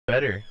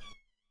better?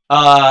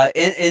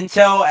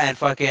 Intel and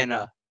fucking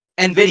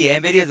Nvidia.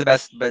 Nvidia is the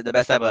best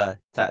type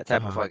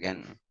of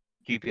fucking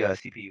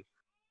CPU.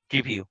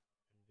 GPU.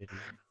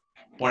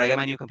 When I get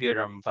my new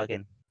computer, I'm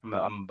gonna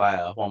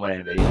buy one with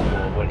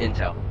Nvidia, with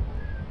Intel.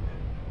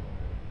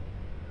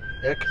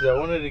 Yeah, because I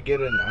wanted to get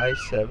an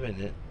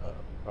i7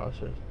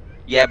 processor.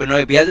 Yeah, but no,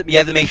 you have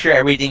to make sure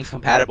everything's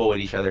compatible with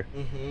each other.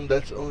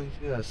 That's the only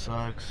thing that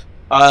sucks.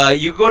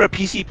 You go to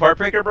PC Part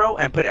Picker, bro,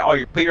 and put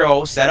your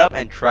whole setup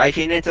and try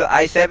changing it to the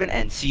i7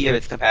 and see if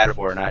it's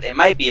compatible or not. It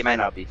might be, it might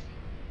not be.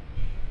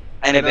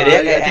 And if No, it is, I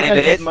and think if I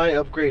it just is, might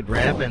upgrade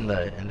RAM and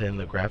then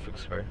the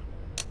graphics card.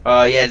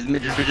 yeah,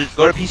 just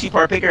go to PC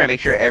Part Picker and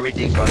make sure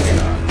everything's fucking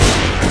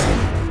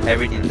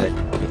everything's good.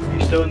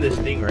 You're still in this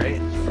thing, right?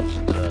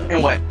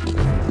 And what?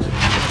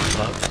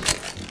 Club?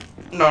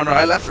 No,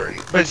 I left already.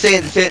 But stay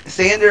in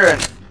there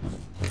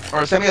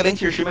or send me a link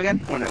to your stream again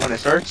when it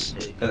starts.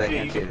 Yeah,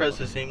 you can press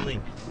the same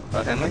link.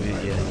 Oh, same link?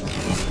 Yeah.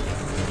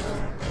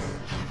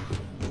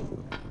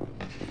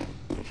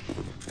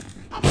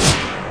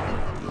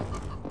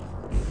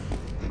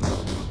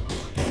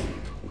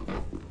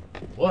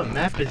 What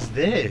map is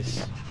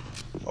this?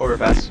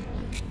 Overpass.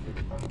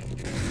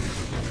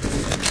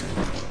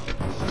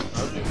 I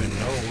don't even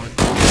know what.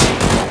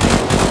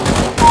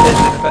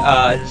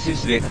 It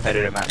seems to be a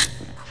competitive map.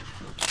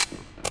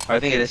 I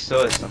think it is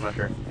still is. I'm not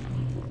sure.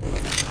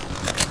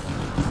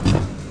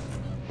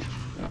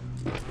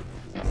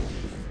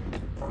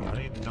 I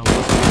don't even know.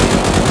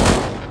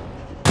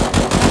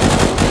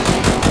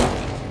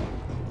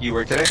 You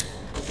work today?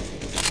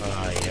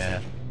 Yeah.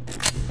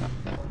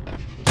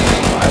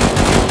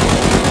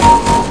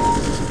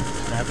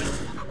 7?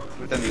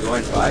 What time you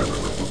going? 5?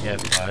 Yeah,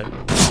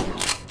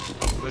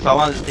 5. How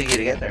long does it take you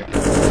to get there?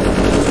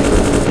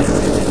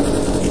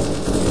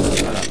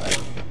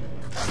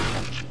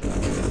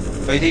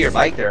 Oh, you take your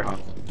bike there, huh?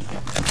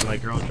 My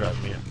girl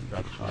dropped me.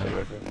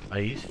 I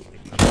used to.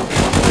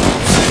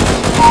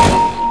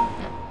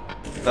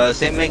 The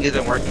same link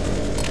isn't working.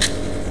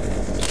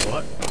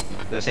 What?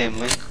 The same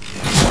link.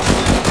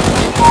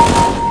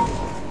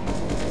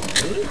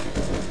 Really?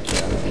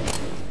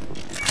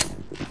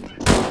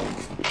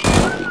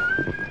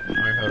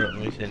 Alright, hold up,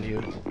 let me send you.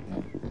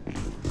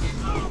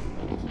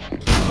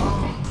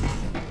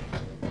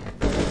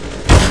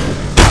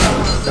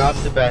 Stop,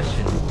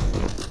 Sebastian.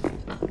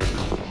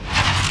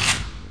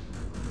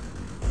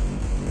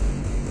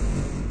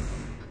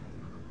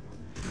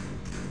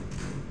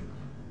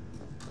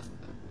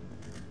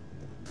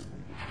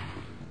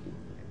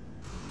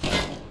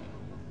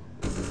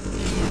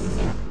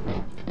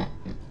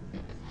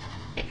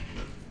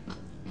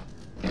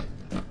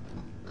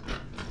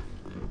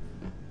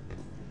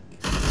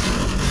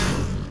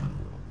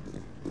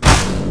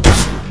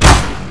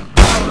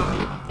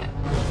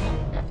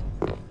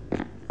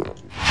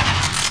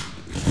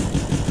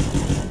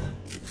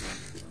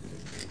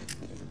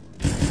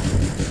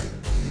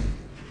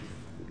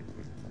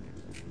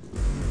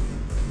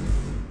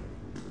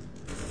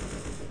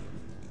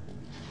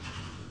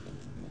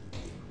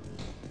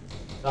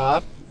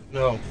 Stop.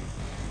 No.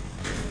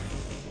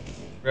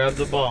 Grab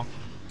the ball.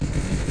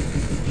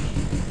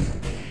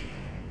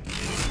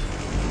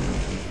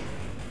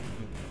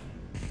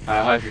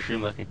 How's your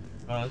stream looking?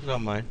 Oh, that's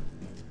not mine.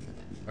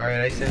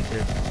 Alright, I sent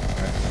it.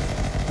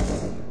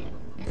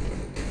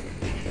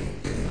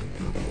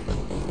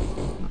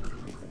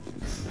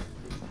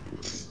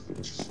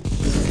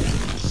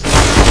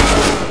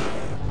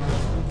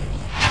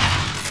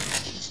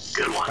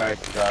 Good one. Alright,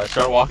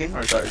 start walking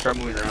or start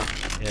moving around.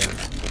 Yeah.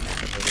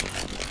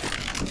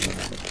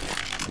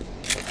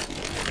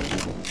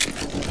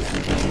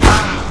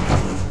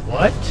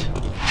 What?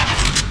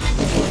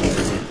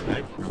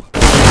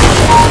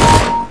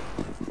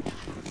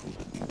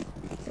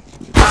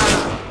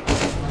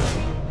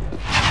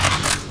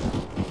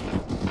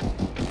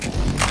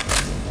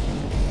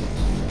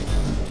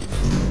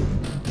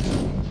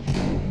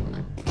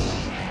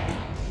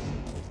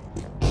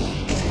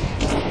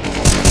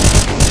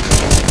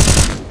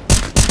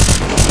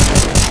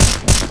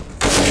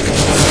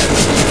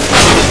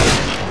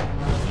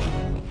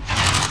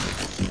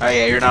 Oh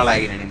yeah, you're not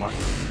lagging anymore.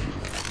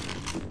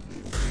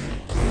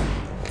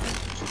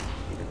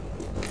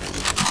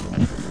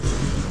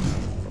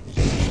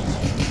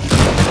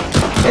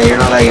 Yeah, you're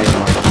not lagging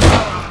anymore.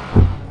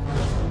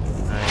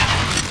 Nice.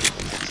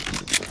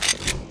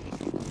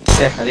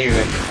 Yeah, I think you're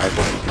good. Alright,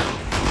 cool.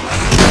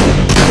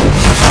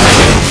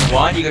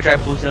 One, you can try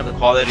boosting up the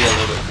quality a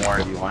little bit more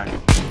if you want.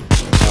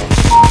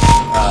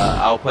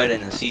 I'll put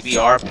in the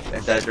CBR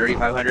instead of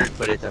 3500,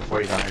 put it to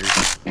 4500.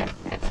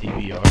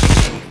 CBR?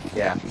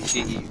 Yeah.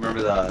 You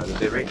remember the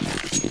bit rate?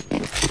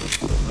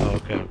 Oh,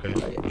 okay.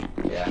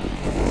 Yeah.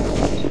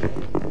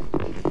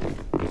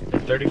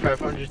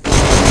 3500? Put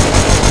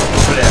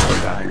it at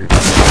 4500.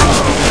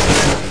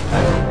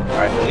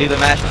 Alright, we'll leave the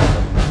match.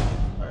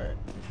 Alright.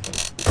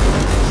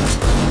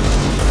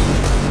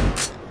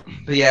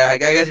 But yeah, I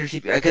guess your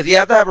CPU, because you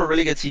have to have a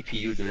really good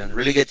CPU, dude. And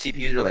really good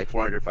CPUs are like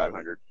 400,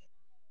 500.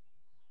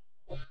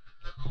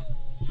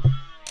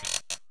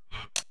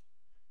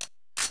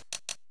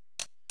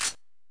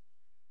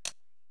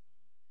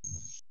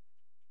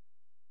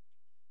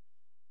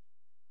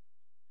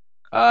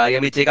 You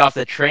want me to take off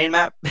the train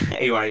map?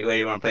 You want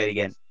to play it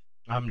again?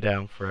 I'm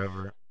down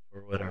forever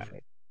or whatever.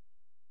 Alright.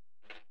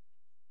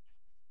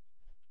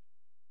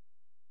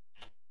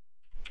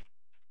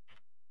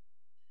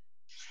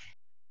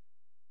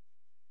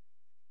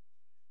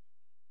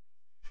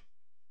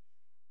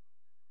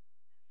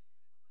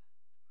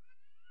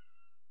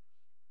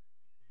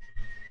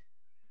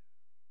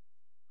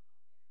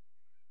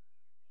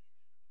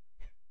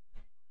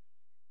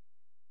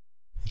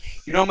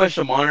 You know how much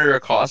the monitor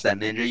costs that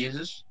Ninja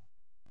uses?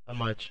 How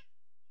much?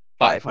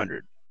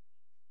 500.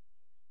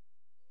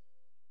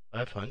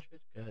 500?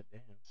 God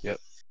damn. Yep.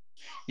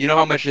 You know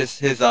how much his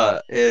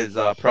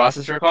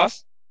processor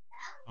costs?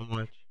 How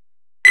much?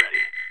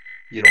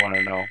 You don't want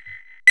to know.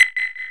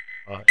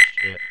 Oh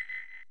shit.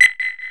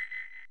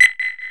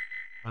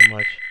 How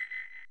much?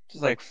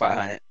 Just like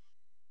 500.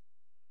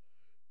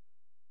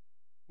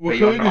 What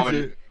you want to kind know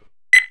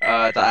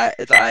how is much? it?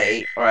 It's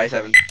i8 or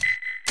i7.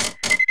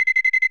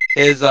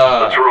 His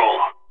Let's roll.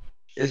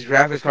 his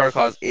graphics card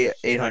costs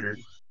 800.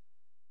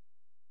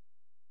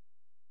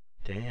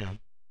 Damn.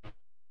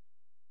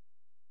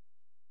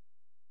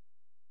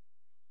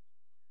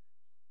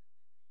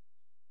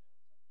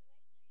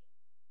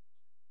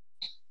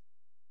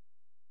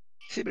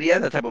 See, but he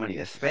has that type of money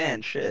to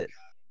spend. Shit.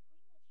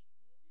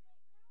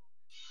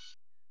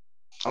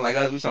 I'm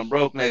like, we some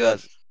broke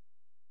niggas.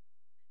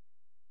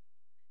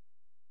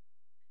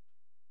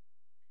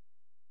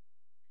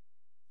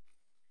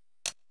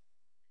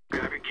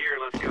 Grab your gear,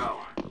 let's go.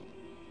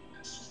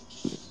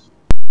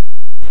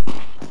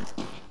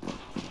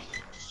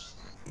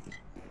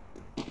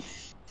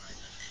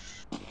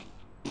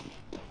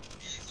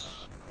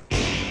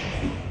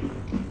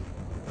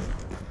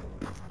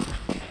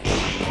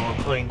 Oh,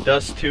 we're playing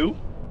Dust 2?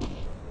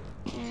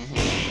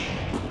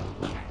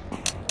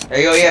 There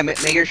you go. Yeah,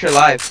 make your shit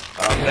live.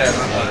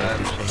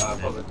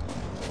 Public.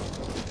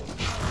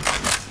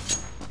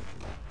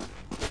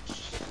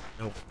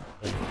 Nope.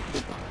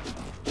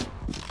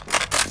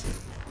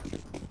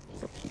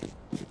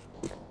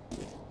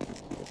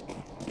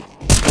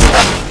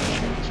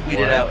 Tweet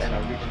it out and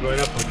We're going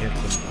up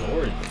against some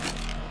lords.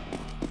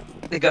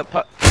 they got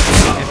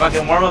and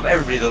fucking warm up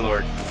everybody, the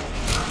Lord.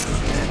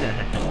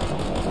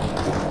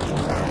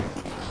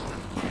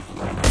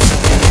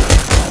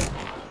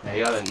 Yeah,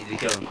 you got an easy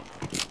kill him.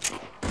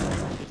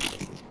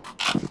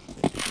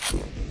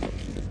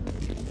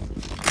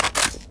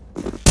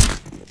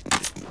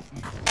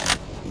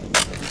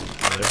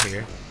 Oh, they're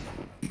here.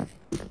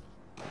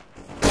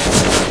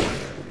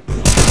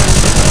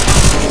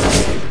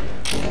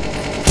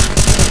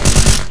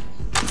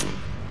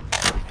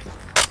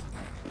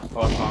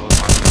 Oh, it's fine, it's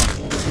fine, it's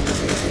fine.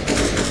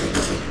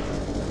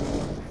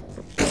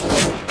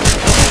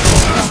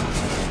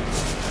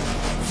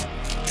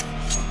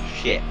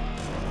 Shit.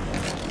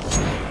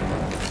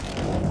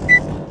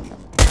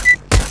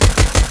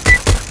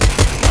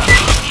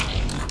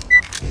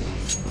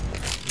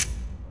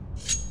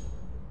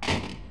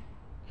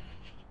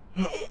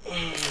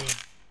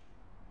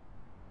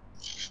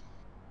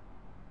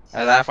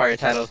 I laugh while your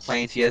title is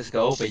playing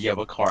CSGO, but you have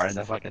a car and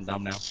that's fucking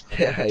dumb now.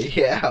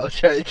 Yeah, I'll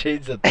try to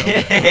change the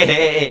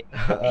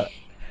thumbnail.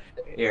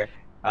 Here,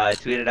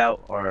 tweet it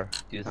out or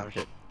do some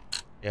shit.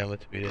 Yeah, I'm gonna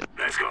tweet it.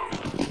 Let's go.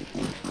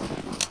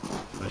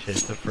 Oh shit,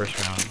 it's the first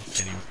round.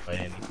 Can't even fight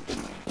any.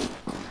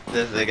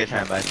 This is a good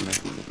try to buy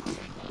something.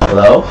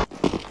 Hello?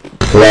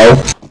 Hello?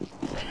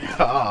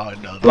 Oh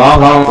no.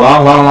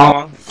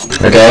 Long.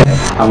 Okay.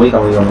 I'm weak.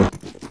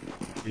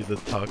 He's the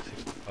toxic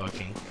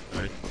talking.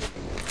 Alright.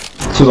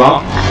 Too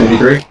long? Maybe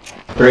three?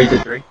 Three to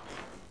three.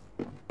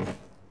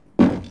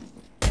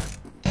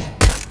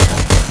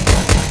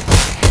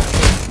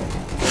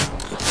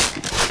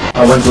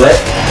 One's lit.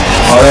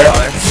 All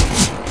there.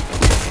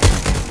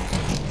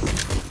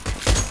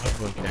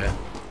 Okay.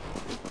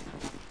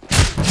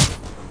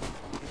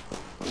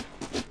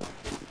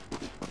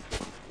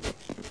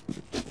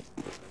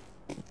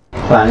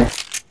 Fine.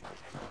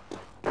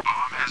 Bomb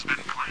has been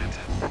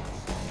planted.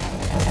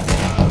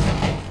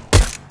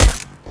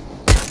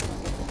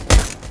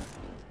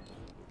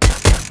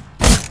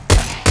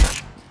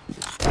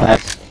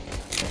 Nice.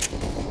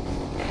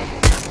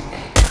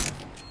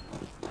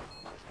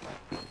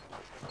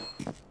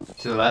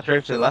 To the left,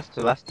 right? To the left, to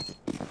the left.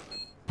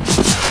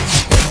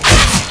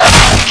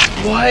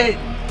 What?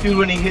 Dude,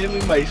 when he hit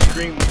me, my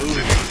screen moved.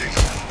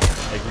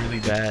 Like, really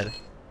bad.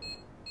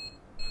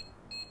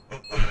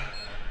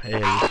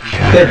 Hey,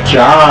 Good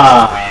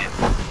job.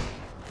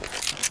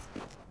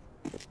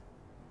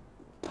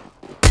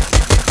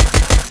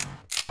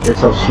 You're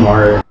so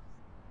smart.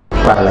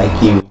 I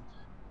like you.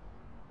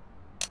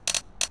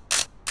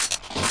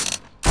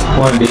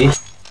 1B.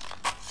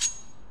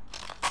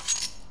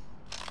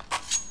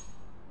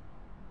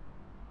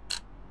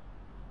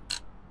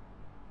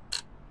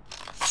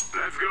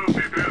 Let's go,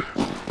 people.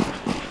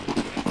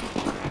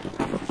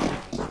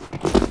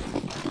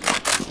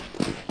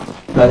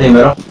 Nothing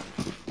middle.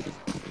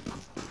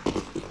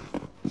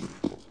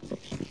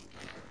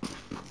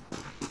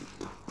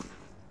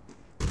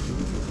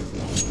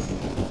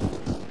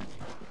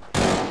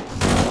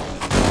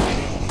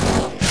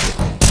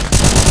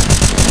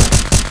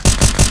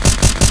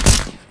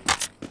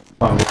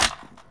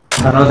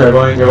 I know you're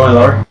going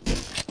lower.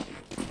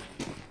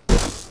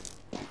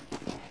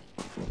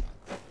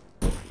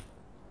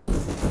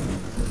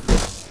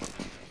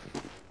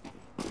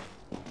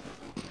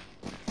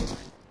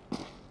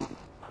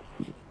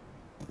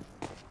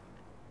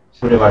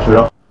 Pretty much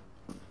middle.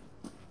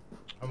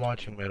 I'm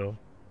watching middle.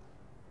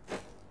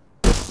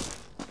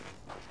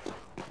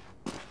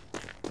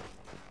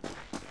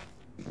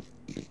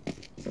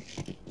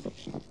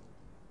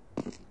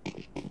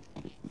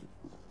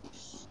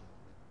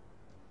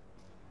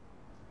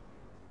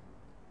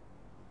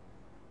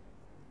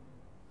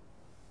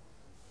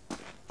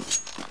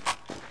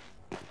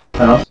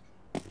 Tunnels.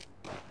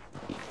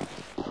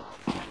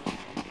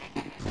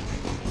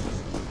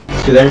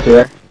 Two there, two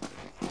there.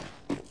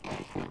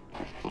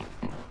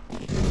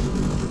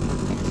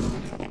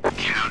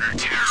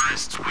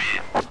 Counter-terrorists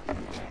win.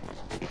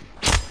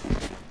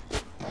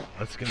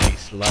 That's gonna be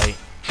slight.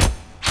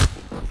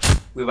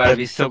 We about to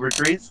be silver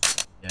trees.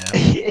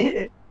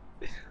 Yeah.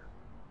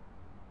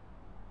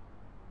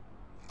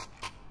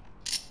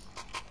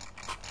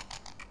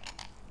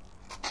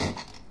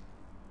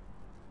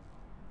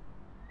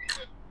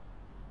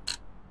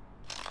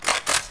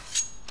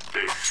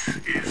 This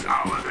is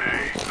our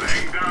day.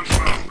 Laying down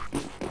smoke.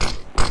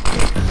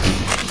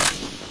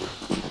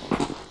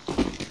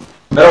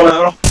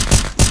 Middle.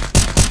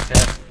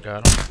 Yeah,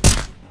 got him.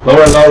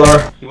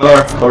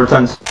 Lower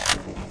tons.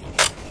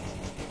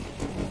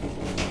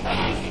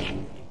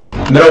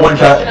 Middle one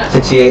shot,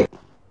 68.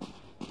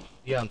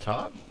 He on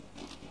top?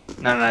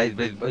 No,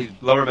 he's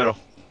lower middle.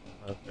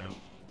 Okay.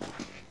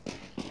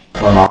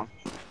 One long.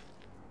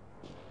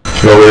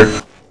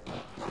 Lower.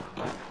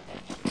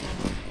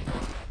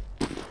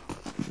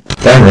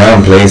 Stand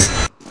round, please.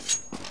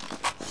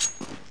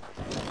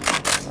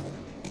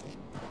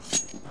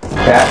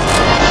 Cat.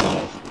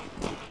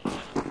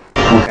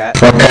 Cat.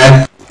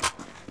 Okay.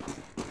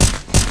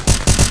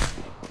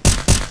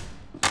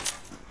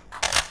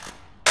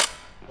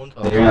 One's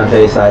You're on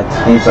the A side.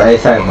 A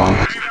side bomb.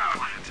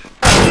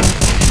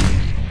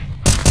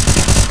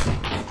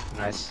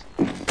 Nice.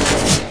 God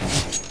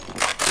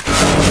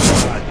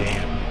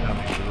damn. Got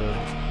me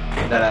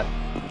reloading. That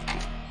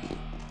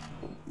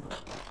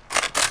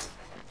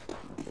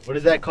What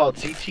is that called?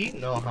 CT?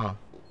 No, huh?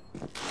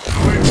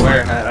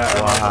 where?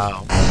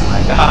 Wow.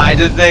 My God,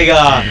 this nigga.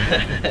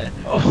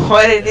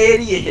 What an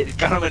idiot.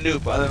 Got him a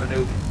noob. Got him a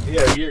noob.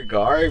 Yeah, you're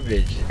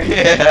garbage. Yeah.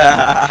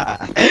 Yeah, I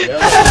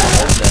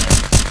love that.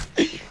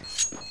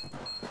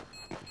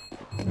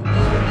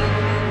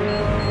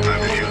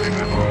 I'm healing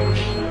the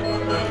wounds.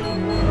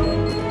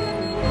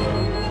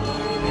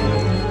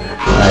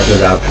 Alright,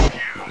 good out.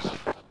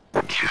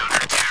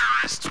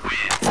 Counter-terrorists win.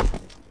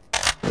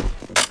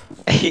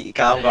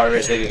 Got him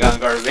garbage, nigga. Got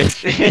him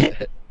garbage.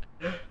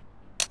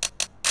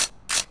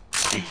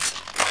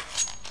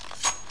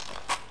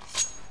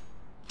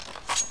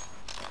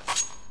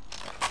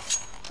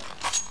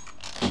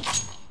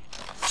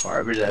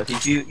 Garbage.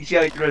 You see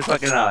how he threw his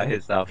fucking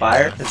his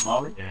fire, his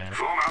molly? Yeah.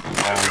 Form up.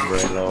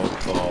 Let's go.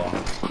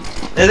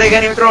 This nigga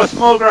can't even throw a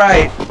smoke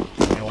right.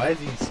 Man, why is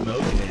he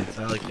smoking it? It's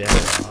not like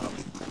that.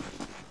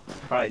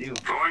 Probably do.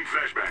 Throwing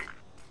flashbang.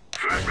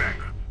 Flashbang.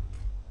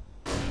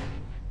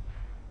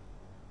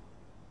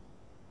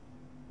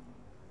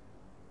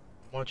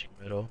 I'm watching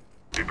middle.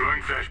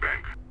 Deploying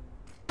flashbang.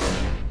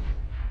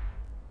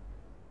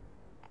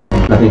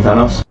 Nothing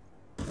tunnels.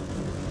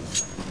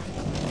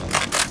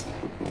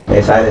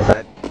 A side.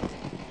 Alright.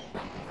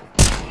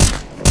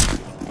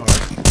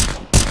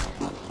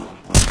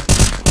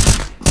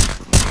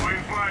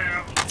 Throwing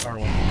fire.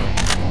 R1.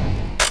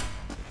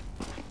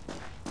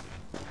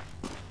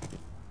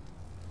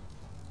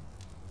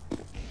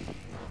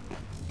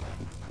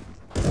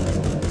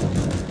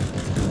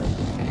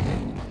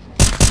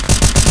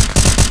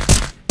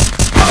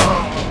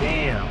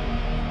 Damn.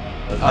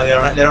 Oh,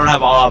 they don't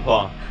have all up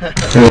on.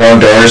 Two long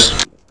doors.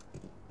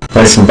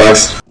 Play some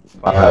bucks.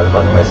 Wow, I was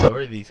bugging myself.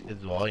 Lower these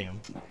kids' volume.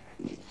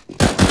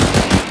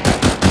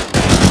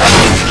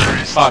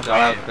 Fuck,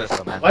 I have a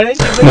pistol, man. Why didn't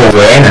you No make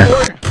way. it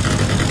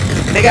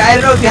Nigga, I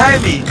didn't know it's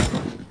behind me.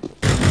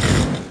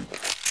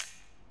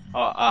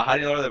 Oh, how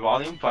do you lower the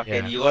volume? Fucking,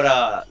 Yeah. you go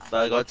to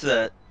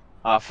the,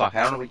 fuck,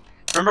 I don't know.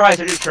 Remember how I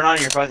told you to turn on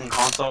your fucking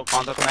console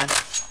command?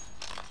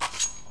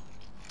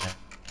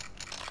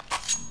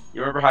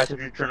 You remember how I told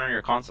you to turn on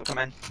your console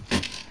command?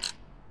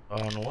 I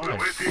don't know We're why.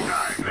 wasting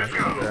time. Let's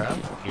go.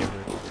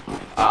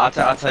 I'll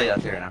tell you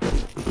right now.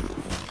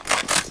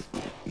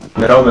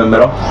 Middle.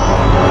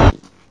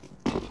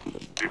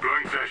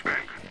 Deploying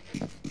flashbang.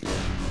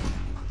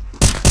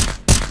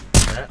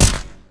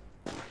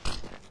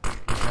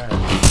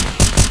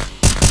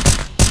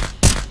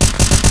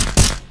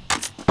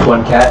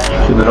 One cat,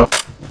 two middle.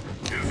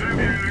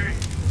 Incendiary.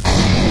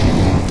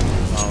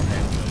 Oh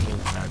man,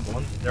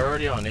 they're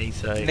already on A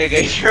side.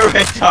 Nigga, you're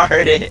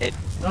retarded.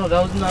 No,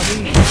 that was not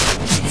me.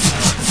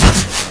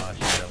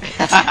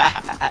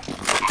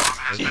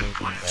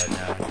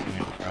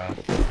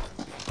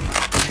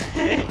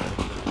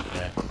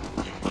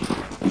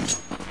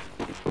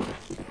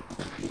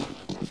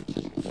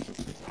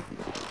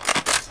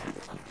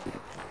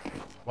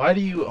 Why do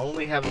you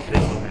only have a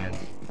pistol, man?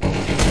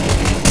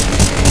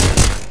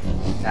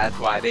 That's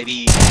why,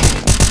 baby.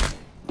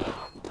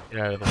 Get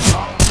out of the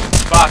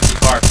Fuck you,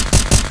 Barf.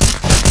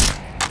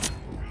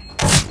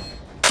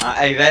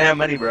 Hey, I have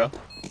money, bro.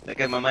 Look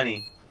at my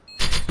money.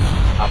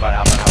 Hop on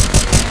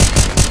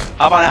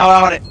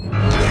it.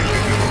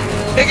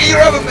 Nigga, you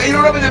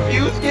don't have a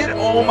defuse kit?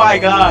 Oh my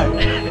god.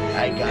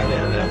 I got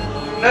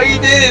it. No, you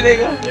didn't,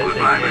 nigga. Yes,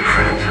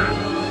 I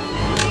did.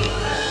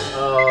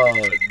 Oh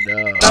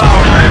no.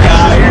 Oh my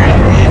god, you're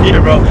an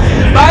idiot, bro.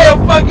 Buy a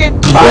fucking.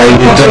 Why you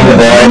don't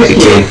buy?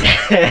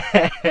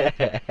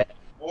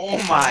 Oh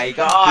my You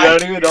god.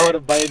 don't even know how to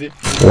buy it.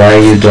 Why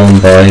you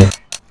don't buy?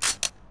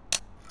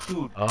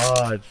 Dude.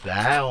 Oh, it's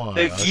that one.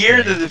 The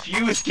gear, the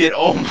defuse kit.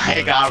 Oh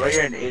my god, bro.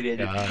 You're an idiot.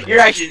 God. You're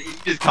actually. You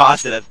just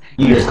costed us.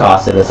 You just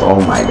costed us. Oh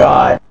my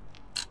god.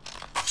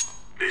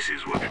 This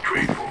is what we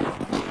trade for.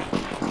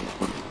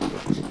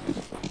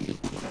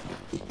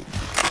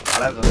 I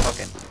love the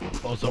fucking.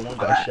 Oh, someone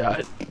got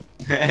shot.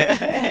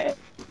 I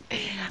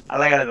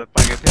like how the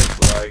fucking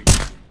pistol, dog.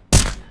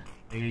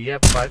 Nigga, you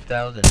have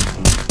 5,000.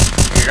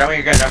 Here, drop me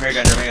your gun. You're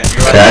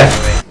Okay.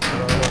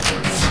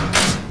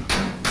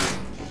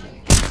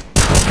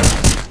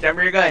 Drop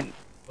me your gun.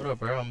 What up,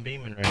 bro? I'm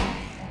beaming right now.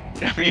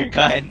 Drop me your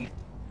gun.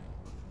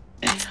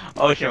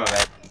 Oh shit, my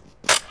bad.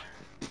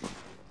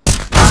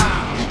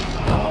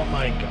 Oh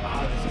my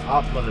god, this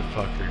op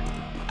motherfucker.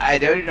 I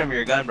told you to drop me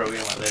your gun, bro. We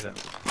don't want to listen.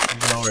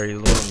 He's nowhere, he's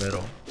low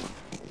middle.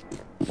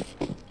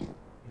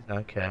 He's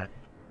not cat.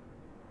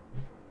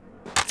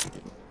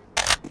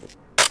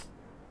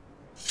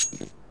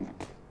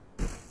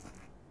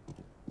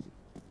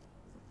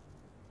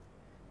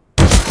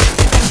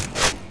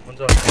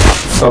 One's on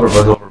cat.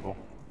 Overboard.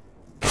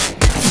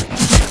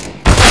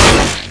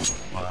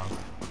 Wow.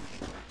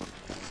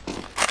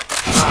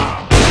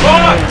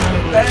 Fuck!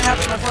 I didn't have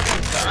my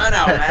fucking gun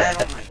out, man.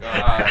 Oh my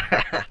god.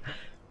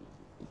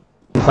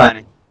 I'm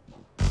planning.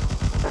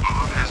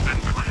 Bomb has been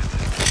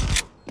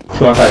planted.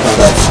 2 on 5, 2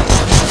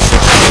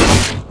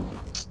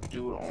 on 5.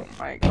 Dude, oh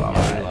my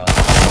god.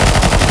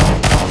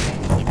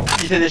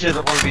 You said this shit's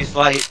supposed to be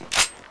slight.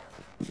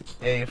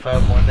 Hey, if I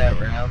won that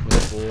round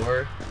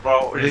before,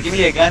 Bro, just give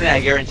me a gun and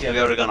I guarantee I'll be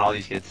able to gun all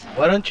these kids.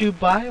 why don't you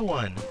buy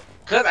one?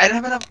 Cause I didn't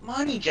have enough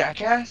money,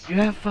 jackass. You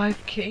have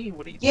 5K.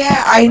 What are you?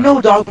 Yeah, I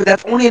know, dog, but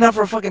that's only enough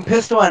for a fucking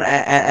pistol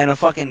and a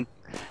fucking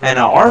and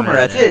an armor.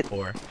 That's it.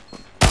 For?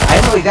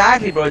 I know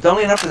exactly, bro. It's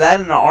only enough for that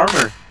and an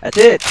armor. That's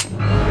it.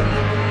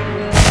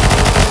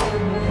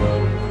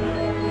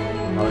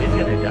 Oh, he's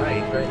gonna die.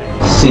 He's right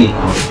now. See.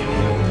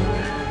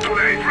 Too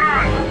late,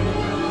 run!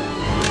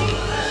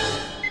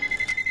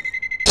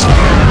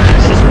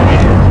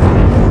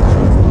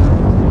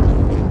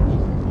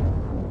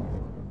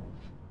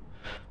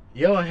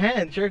 Yo,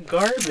 Hans, you're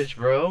garbage,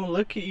 bro.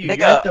 Look at you. Nigga,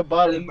 You're at the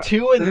bottom.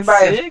 2 and Let me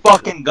buy 6. a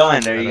fucking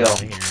gun. There I you don't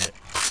go. wanna hear it.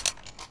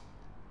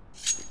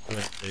 2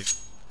 and 6.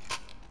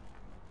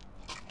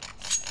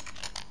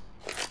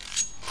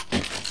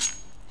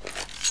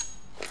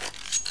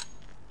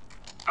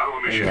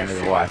 Our mission Maybe is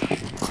under the watch. take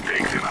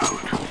them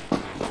out.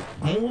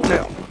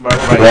 No.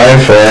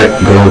 Right foot,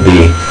 go B.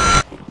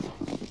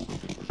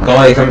 Go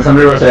away,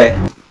 somebody rotate.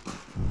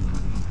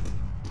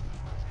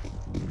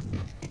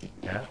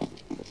 Yeah.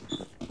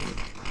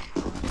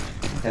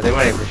 Yeah, they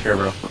went in for sure,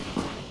 bro.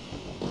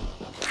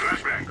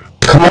 Flashbang.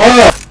 Come on!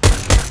 Yeah,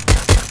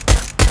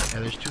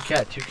 there's 2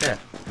 cat.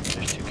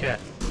 There's 2 cat.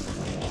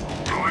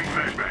 Throwing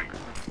flashbang.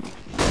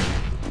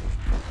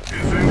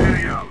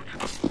 Incendiary out.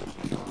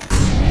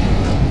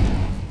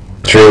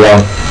 3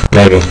 long,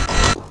 maybe.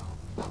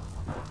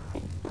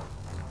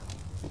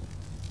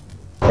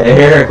 Hey,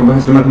 here, come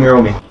on, someone come here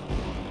with me.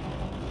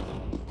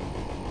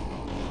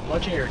 I'm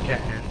watching your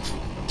cat, Hans.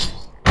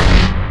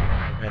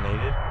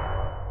 Grenaded.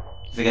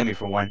 They got me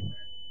for 1.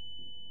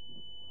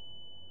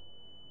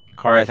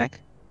 Car, I think.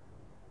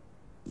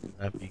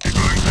 That'd be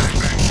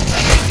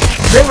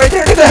They're right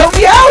there to help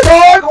me out,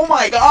 dog! Oh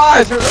my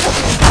gosh!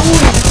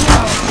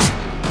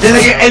 Then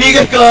I get any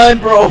gun,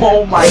 bro!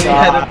 Oh my He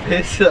had god! a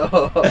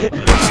pistol.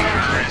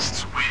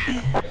 Terrorists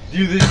win.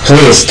 Do this.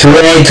 Please,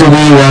 2A, 2B,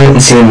 1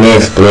 C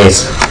mid,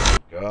 please.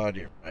 God,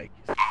 your mic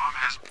is.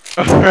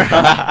 Bomb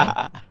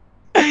has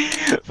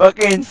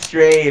Fucking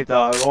straight,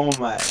 dog. Oh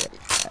my.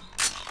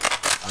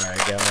 Alright, I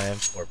got my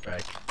M4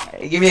 back.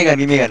 Hey, give me a gun,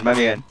 buy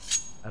me a gun.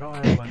 I don't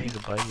have money to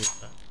buy you a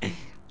gun.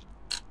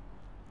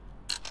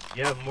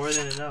 You have more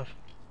than enough.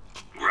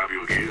 grab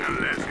you again and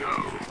let's go.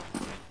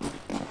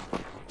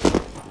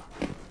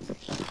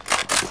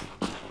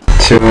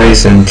 2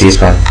 A's and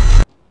T-spawn.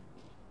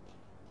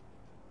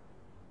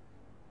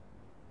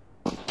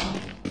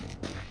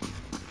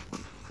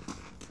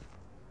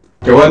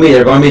 They're going B,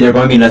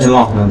 nothing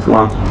long, They're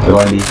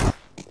going B.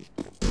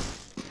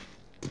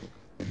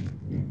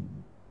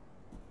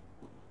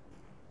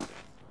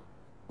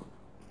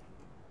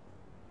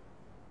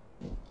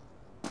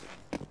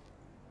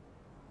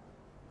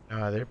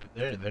 No,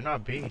 they're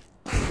not B.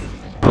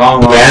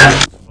 Long,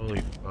 yeah.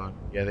 Holy fuck.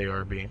 Yeah, they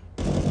are B.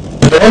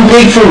 Don't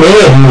big for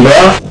me,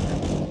 bro.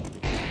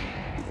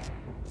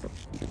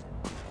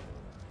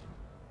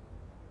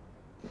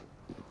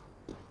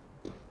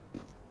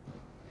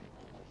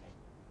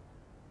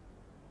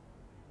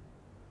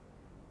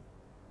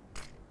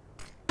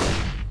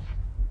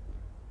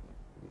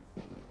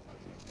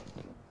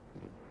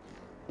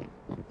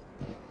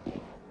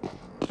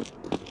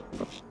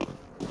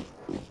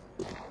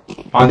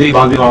 On B.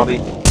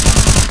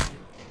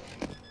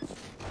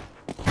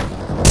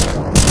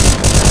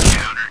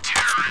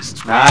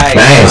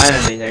 Nice.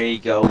 Finally, there you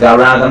go. Got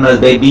round on us,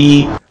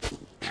 baby.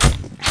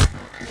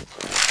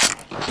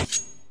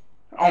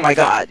 Oh my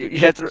god, dude, you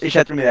should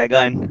throw me that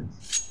gun.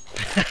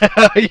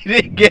 You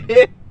didn't get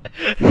it?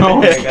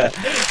 Oh my god.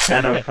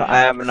 I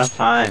have enough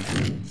time.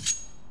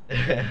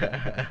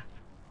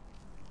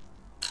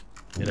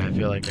 Dude, I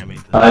feel like I made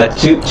this.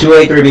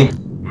 2A, 3B.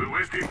 We're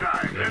wasting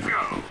time. Let's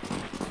go.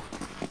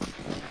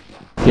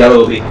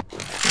 Yellow B.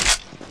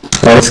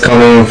 Lights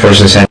coming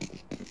first and second.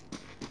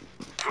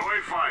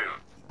 Throwing fire.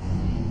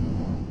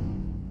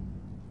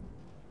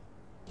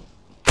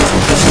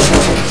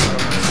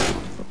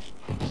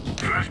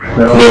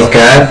 Flashbang. Leave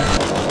cat.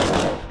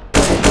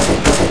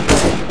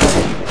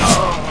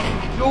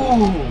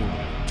 Ooh!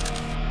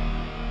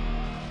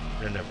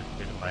 They're never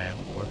good in my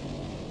M4.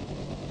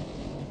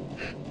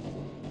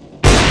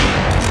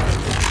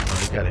 Oh,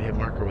 he got a hit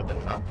marker with the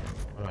top.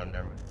 Oh,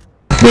 never mind.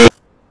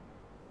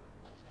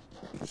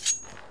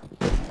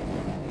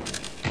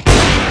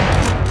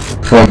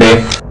 From B.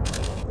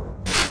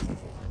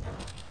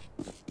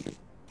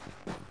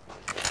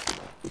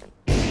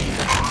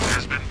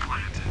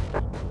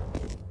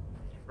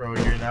 Bro,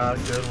 you're not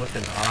good with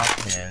an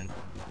offhand.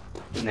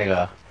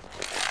 Nigga.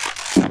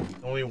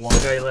 Only one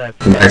guy left.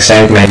 Back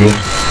side maybe.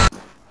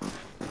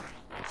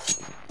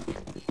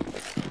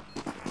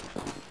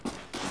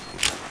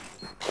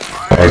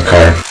 Red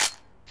car.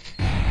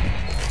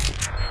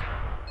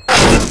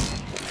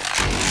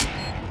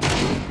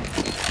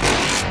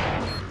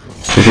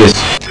 Defuse.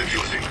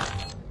 Defusing.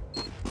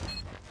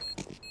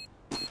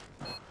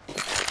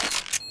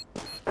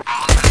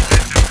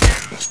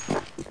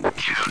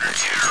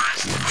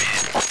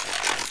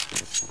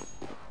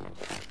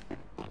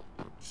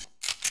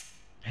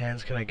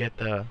 Hands, can I get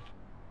the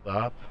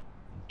up?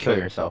 Kill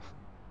yourself.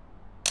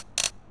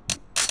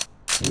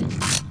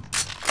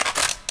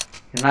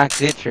 You're not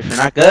good, Trish. You're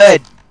not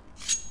good.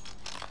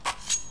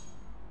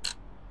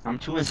 I'm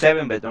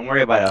 2-7, but don't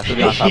worry about it. I'll still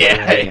be on top of the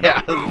end of the game.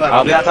 Yeah, I was about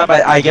I'll to be on top.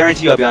 I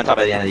guarantee you, I'll be on top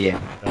at the end of the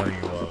game. No,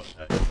 you won't.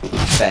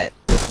 Bet.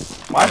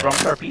 Why, bro? I'm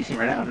start piecing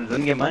right now. It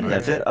doesn't get money.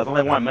 That's it. That's all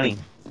I want, money. Here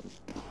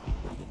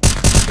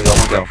you go.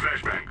 One go.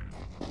 Flashbang.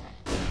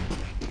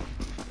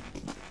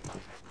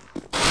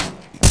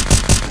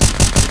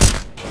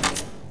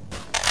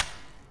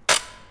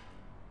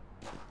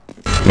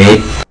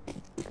 Me.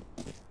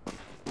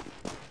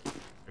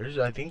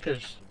 I think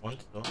there's one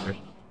still.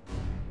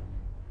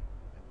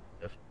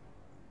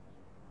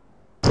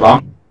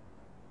 Long.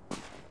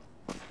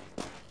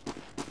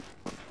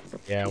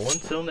 Yeah, one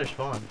still in their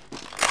spawn.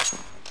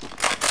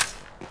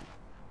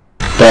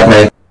 Top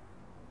mid.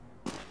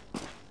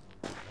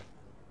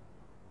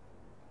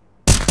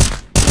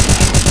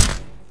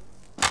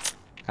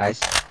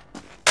 Nice.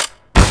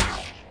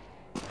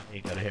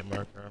 You got a hit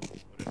marker. What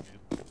it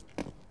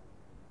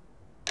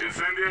do?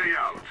 Incendiary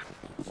out.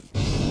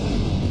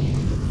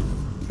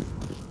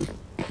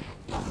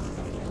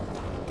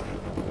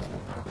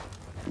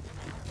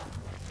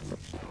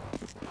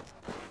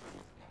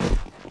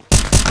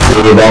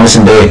 The bombs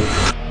in B.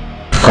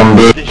 Come B.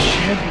 The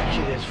Chevy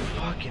kid is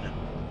fucking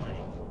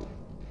annoying.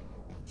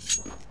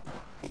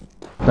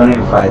 Don't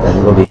even fight that.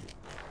 It'll be.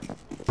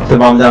 The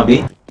bomb down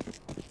B.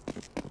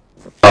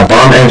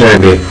 Bomb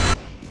entering B.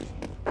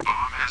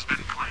 Bomb has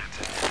been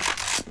planted.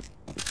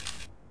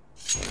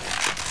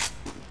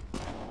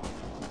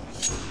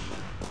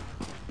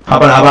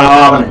 Hop on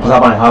it.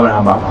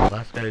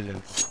 Last guy is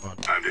in spawn.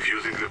 I'm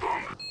defusing the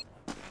bomb.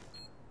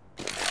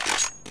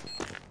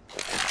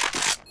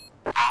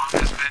 Bomb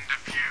has been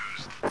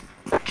defused.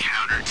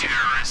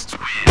 Counter-terrorists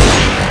win.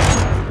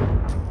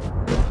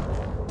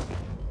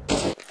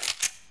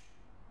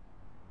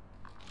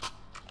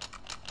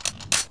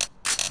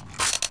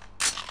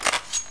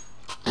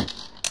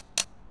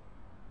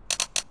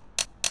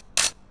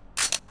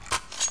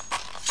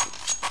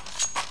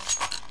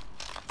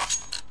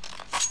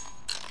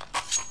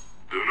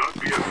 Do not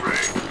be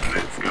afraid.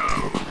 Let's go.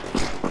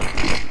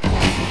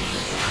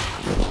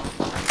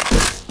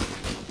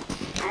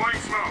 Throwing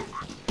smoke.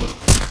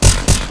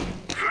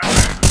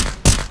 Flashbang.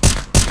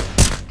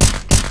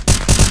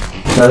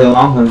 Nothing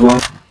long. There's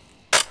one.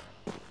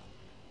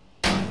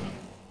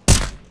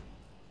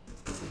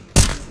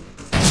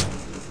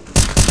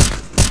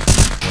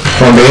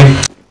 From B.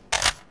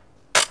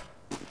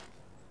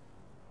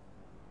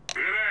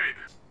 Grenade.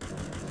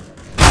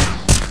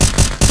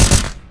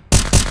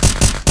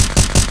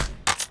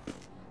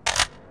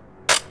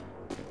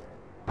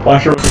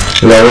 Flasher.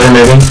 Lower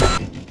maybe.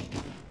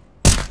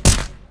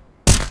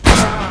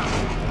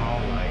 Oh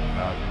my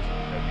god, this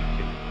Chevy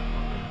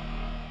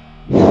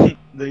kid.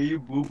 There you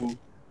boo boo.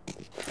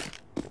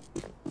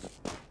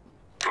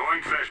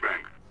 Throwing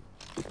flashbang.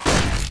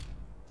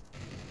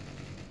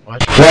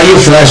 Watch, Why you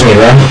flash me,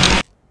 bro?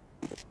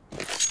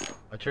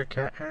 watch your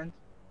cat hands.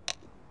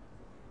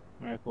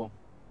 Alright, cool.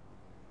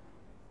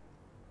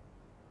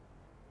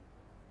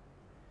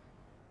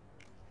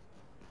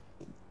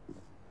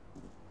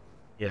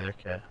 Yeah, they're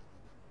cat.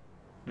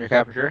 Your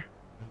cap for sure.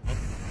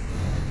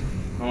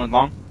 No one's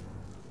long.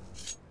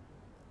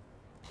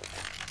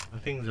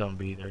 Nothing's on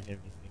B. They're gonna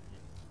be thinking.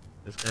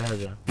 This guy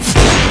has a.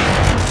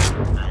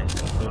 Nice.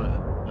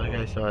 That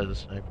guy still has a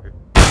sniper.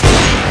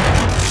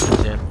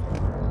 That's him.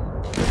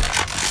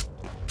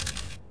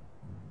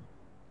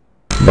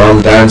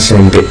 Bomb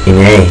dancing in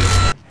A.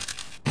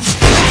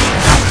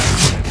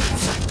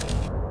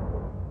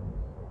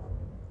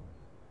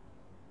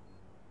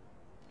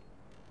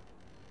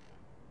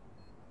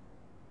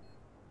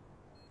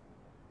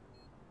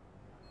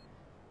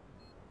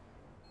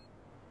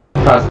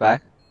 Cross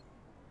back.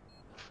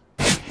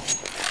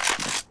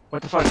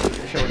 What the fuck?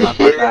 This shit was not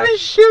clocked back.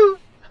 Shoot!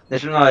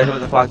 This shit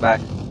was a clock back.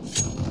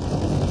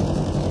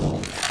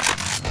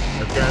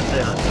 That's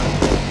it.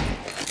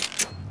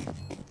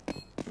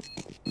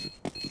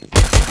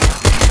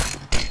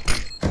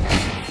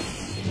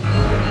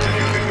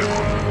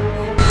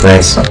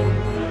 Nice.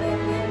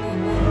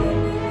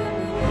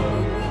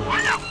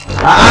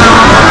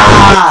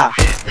 Ah!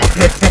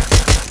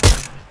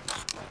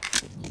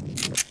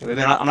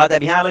 I'm not that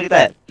behind. Look at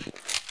that.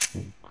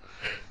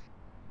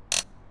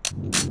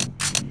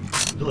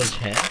 Village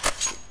hand.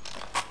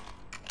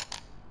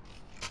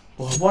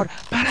 Por favor,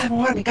 para de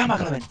mover mi cama,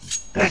 Clemen.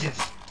 Gracias.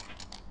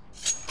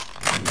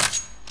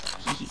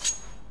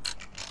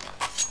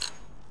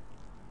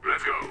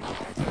 Let's go.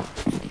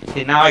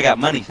 See, now I got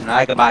money, so now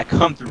I can buy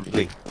come through,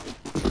 please.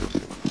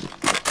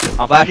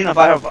 I'm flashing.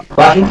 Deploying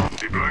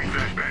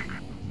flashbang.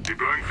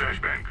 Deploying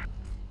flashbang.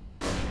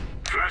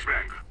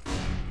 Flashbang.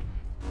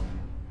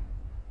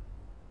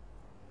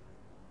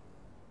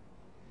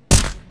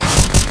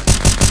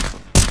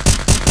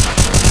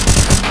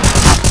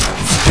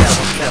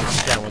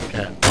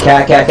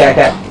 Cat.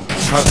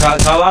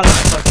 Call on the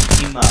fucking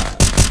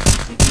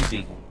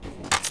team,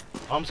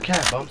 Bombs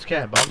cat. Bomb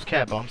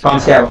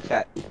scat.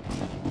 cat.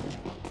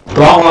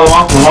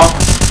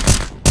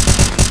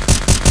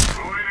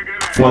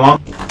 Long.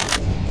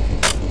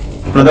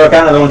 Throwing a grenade.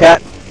 Another one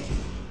cat.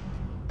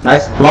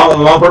 Nice.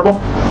 Long purple.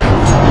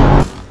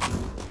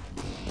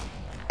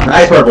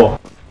 Nice purple.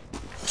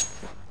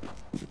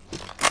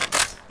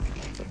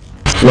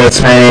 Let's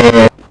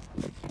say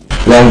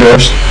long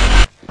doors.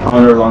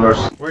 Long doors.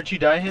 Where'd you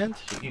die, Hands?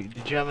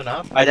 Did you have an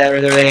op? Right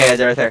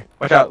there.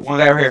 Watch out. One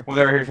guy over here. What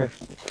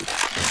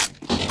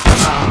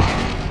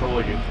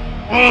would you?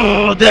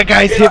 Oh, that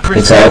guy's hit for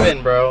It's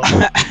 7, bro.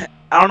 I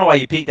don't know why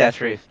you peeked that,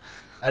 Strafe.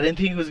 I didn't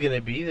think he was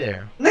gonna be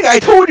there. Nigga, I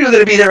told you that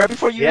it'd be there right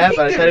before you. Yeah, peeked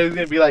but I it. thought he was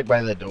gonna be like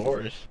by the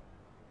doors.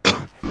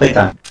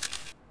 Playtime.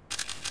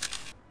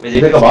 Is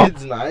Pick it- a bomb.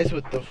 Kid's nice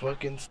with the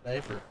fucking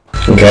sniper.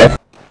 Okay.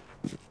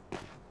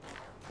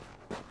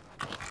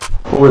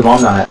 Who was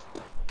bomb on it?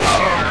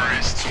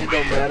 It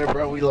don't matter,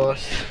 bro. We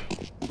lost.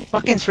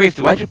 Fucking Strafe,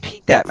 why'd you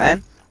peek that,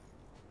 man?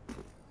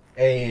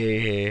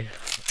 Hey,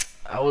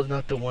 I was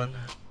not the one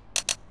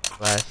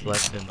last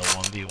left in the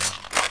 1v1.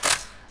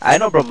 I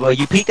know, bro, but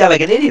you peeked out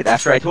like an idiot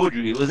after I told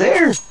you he was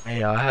there.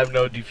 Hey, I have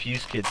no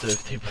defuse kit, so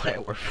if they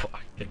plant, we're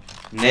fucked.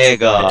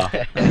 Nigga.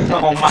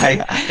 Oh my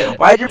god.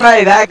 Why'd you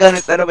buy that gun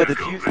instead of a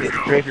defuse kit?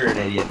 Strafe, you're an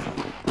idiot.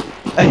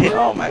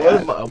 Oh my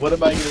god. What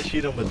am I gonna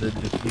shoot him with, the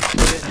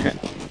defuse kit?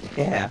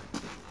 Yeah.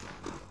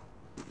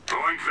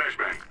 Throwing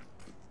flashbang.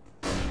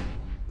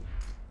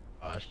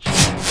 Oh, shit.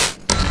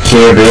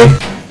 KB.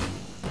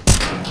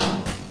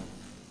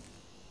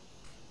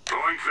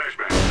 Throwing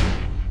flashbang.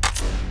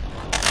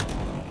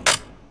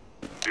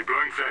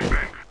 Deploying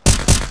flashbang.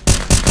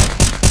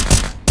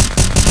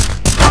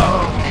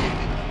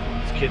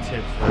 This kid's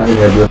hit I think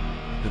I do.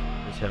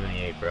 for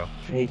 78, bro.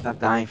 Strafe, not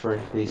dying for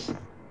it, please.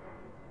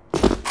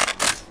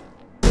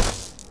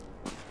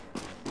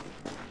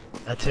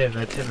 That's him,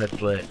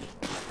 that's lit.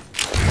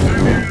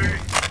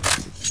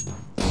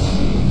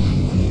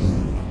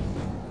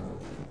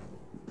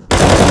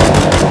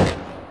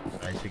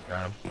 Nice, we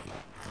got him.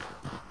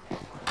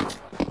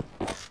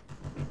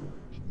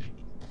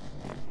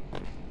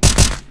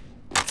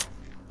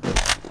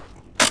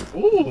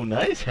 Ooh,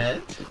 nice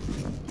head.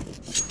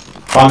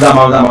 Bomb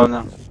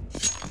down.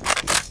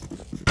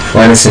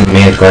 One is in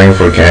mid going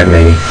for cat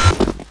maybe.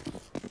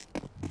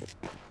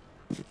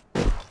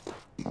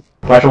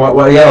 Watch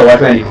what yellow,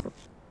 watch Andy.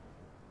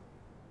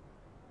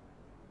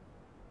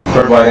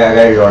 Purple, I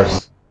got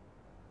yours.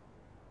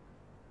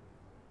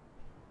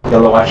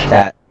 Yellow, watch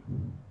cat.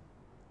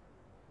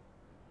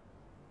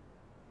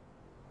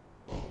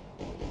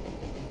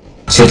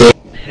 City.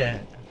 Yeah.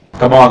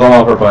 Come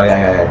on, purple,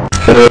 yeah.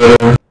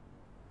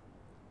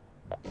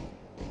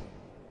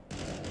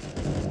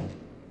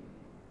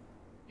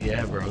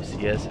 Yeah, bro,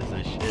 CS is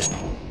a shit.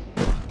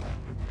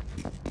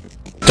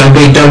 Don't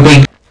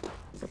be.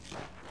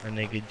 Our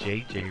nigga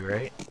JJ,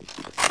 right?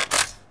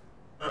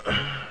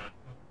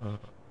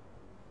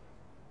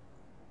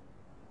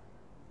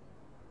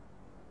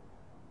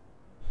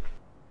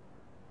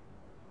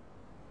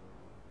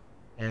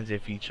 Hands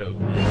if you choke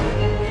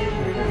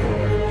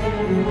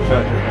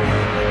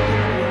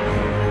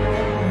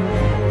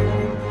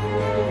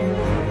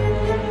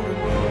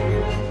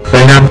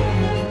Right now.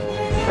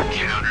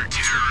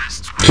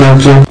 Kill.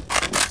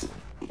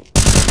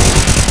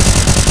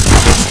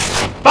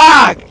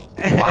 Fuck!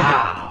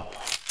 Wow.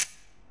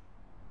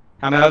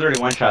 I mean, I was already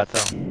one shot,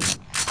 so.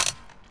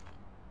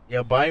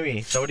 Yeah, buy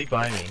me. Somebody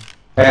buy me.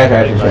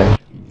 Okay.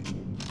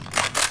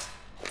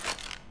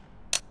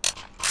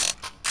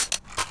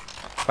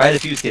 Buy the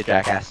fuse kit,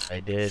 jackass.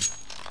 I did.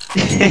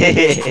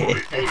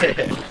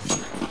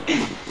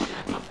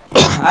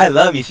 I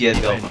love me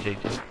CSGO.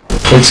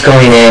 It's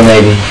going in,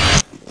 maybe.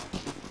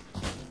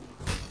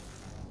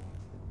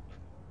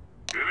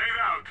 Grenade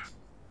out.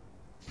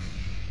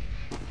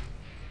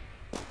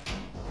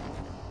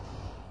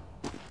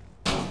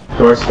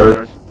 Doors.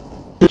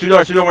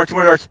 Two more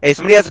doors. Hey,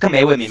 somebody has to come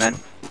A with me, man.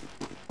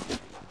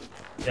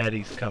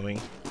 Daddy's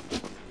coming.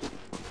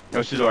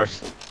 There's 2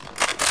 doors.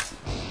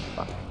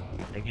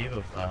 I gave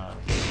a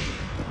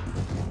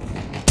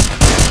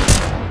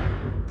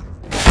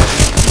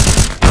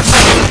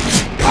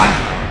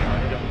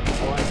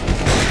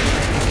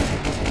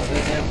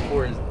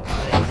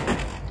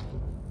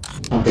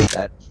I'll take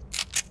that.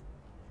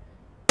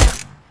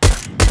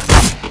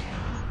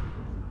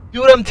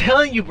 Dude, I'm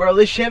telling you, bro,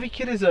 this Chevy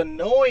kid is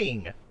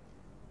annoying.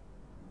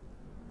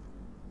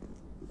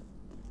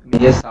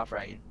 Just stop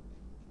right.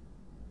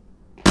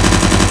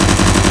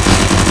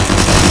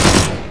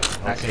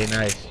 Okay,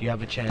 nice. You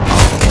have a chance.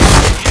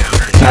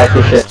 Nice,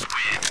 good shit.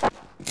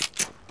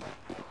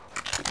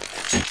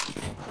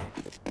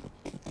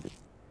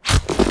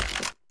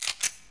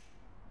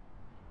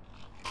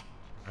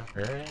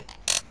 Alright.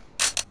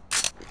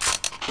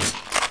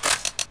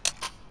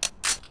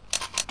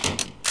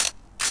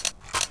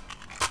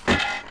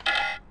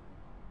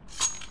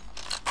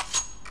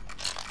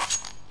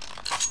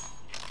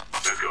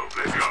 Let's go.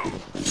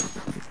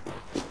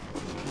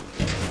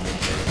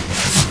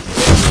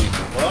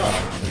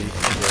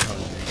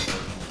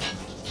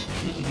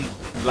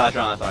 Last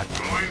round, that's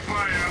Throwing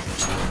fire.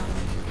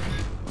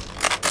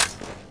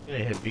 You're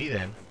gonna hit B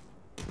then.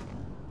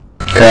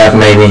 Crap,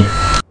 maybe.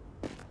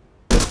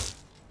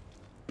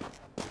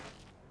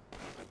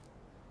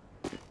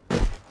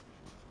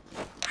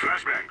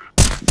 Flashbang.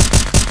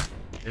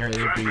 They're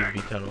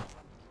B tunnel.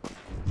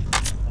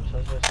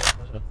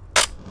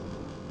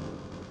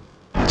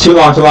 Too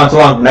long.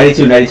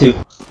 92.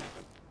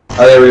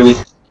 Oh, they're really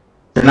weak.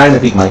 They're not in the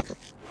peak, Mike.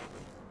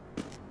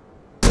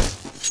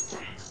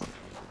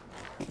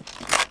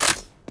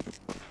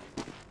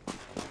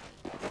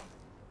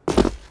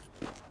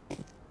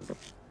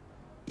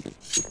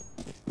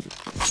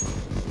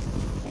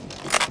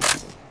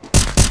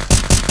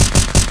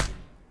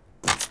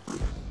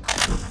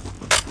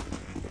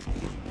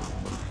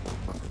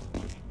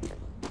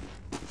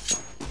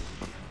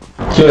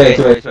 Two A.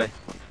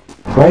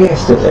 Why are you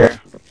guys still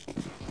there?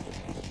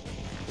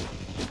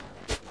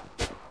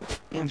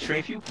 Damn,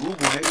 strafe you, boo,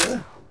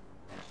 nigga.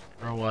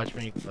 Bro, watch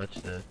me clutch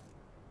this.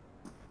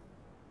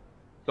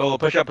 Go,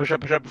 push up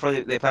before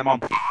they plant bomb.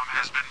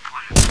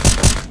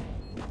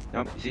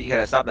 Nope, see, you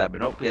gotta stop that,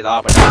 but nope, he's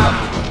off.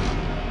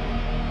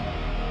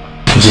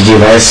 GG,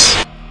 guys.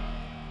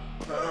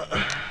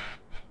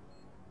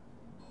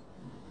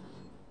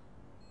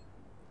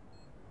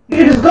 You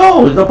can just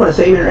go. There's no point in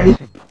saving or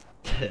anything.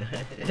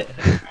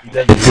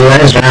 It's the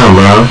last round,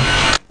 bro.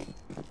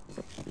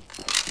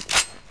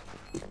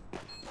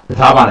 Just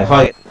hop on it,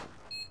 fuck it.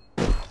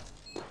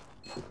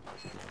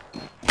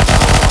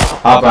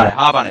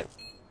 Hop on it.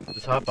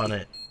 Just hop on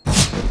it.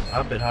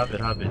 Hop it.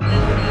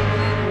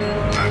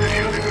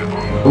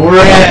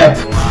 Rip!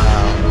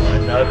 Wow,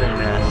 another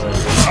NASA.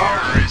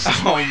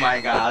 Oh my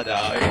god,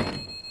 dog.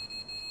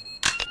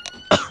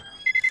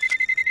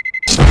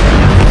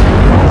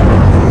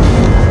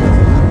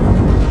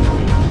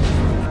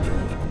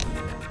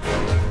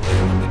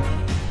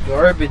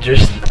 Garbage or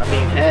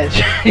hedge.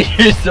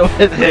 You're so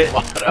at the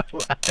bottom.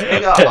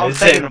 I'm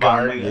taking the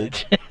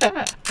garbage.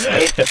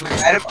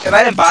 If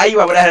I didn't buy you,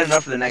 I would have had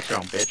enough for the next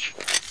round, bitch.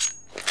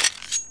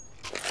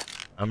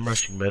 I'm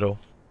rushing middle.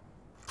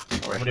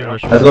 Somebody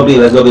rush Let's go B.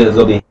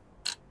 Go.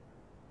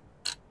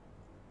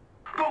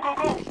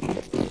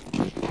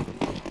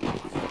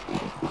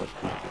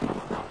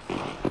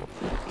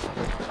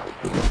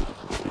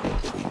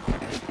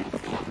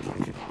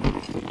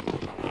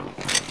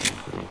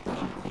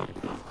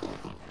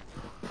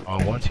 Oh,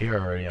 one's here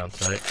already on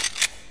site.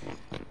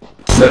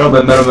 Middle.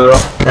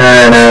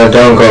 No,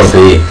 don't go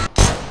B.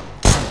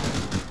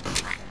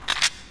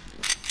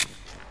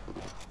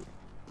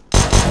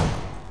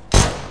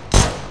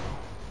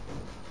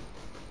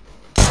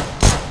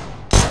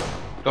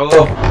 Go.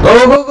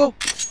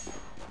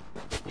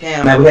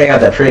 Damn, Man, we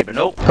got that trade. but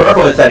nope.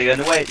 Purple is that. In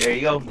the way. There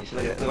you go.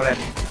 Look at that.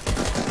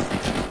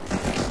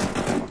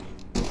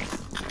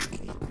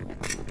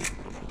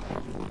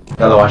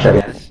 Another one shot,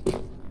 yeah.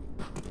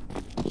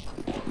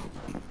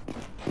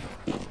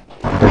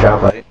 Good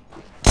job, buddy.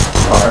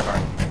 Far.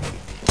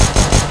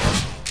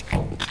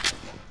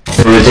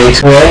 Rotate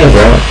to away,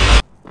 bro.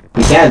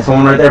 We can.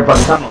 Someone right there,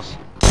 fucking tunnels.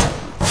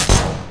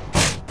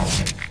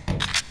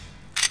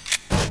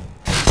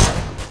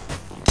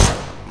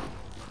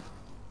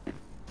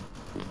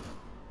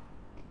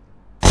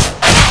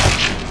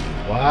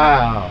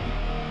 Wow.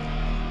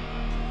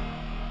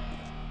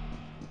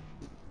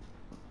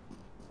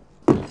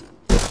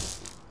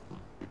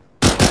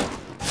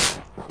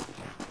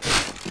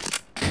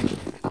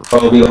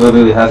 Oh, B.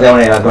 How's that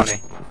one A? How's one A?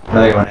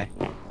 Another one A.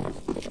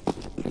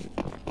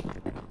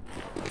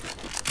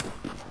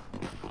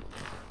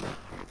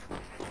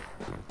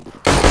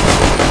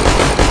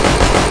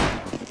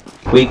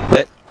 Weak.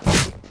 Lit.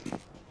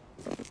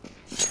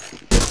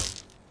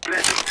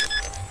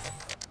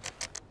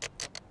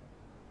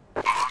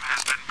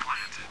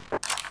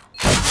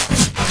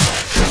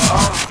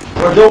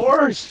 We're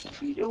doors!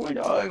 What are you doing,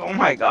 dog? Oh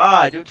my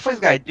god, dude, what's this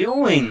guy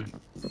doing?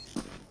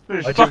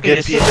 Why'd you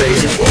get these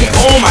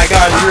Oh my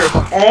god,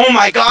 oh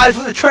my god, this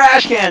is a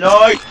trash can,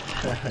 dog!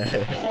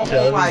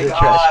 Oh my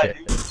god.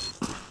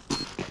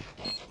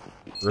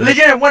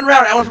 Legit, one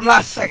round, I went from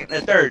last second to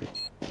third.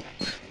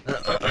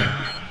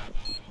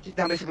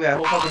 Down basically that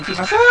whole fucking team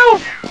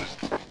myself!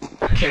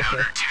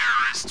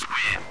 Terrorists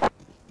win.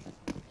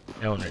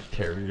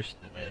 Counter-terrorist,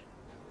 man.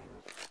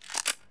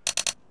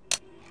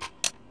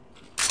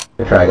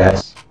 Good try,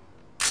 guys.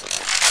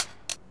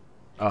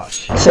 Oh,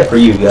 shit. Except for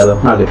you, Yellow.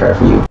 Not a good try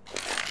for you.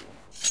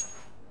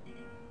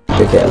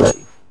 Check that, let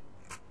you.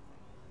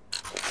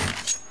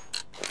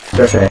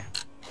 Okay.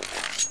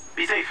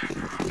 Be safe.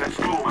 Let's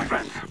go, my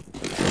friends.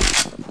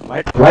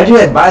 Why'd you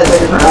guys buy the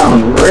second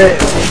round? Rip.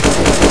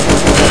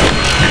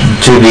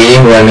 2B,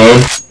 1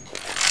 mid.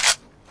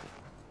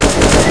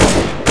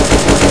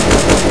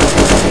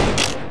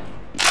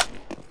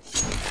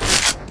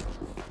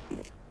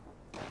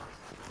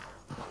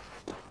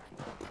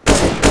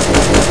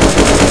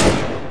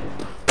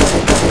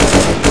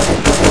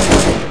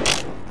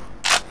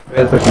 We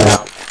gotta push him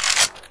out.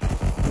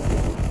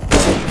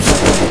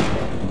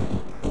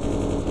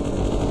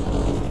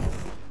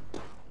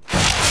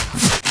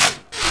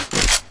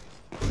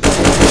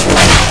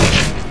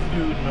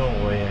 Dude, no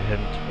way, I hit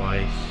him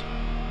twice.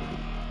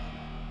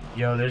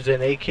 Yo, there's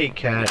an AK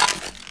cat.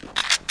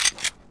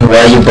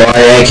 Why you buy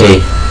AK?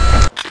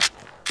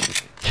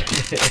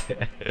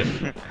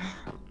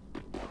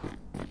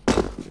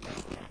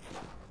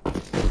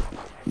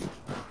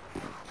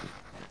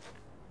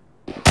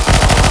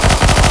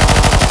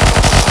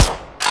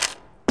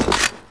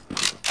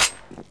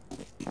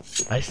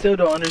 I still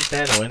don't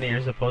understand when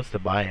you're supposed to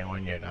buy it and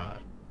when you're not.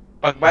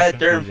 Fuck, by the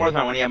third and fourth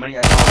round when you have money,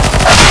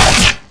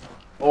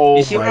 Oh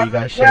you see my, what you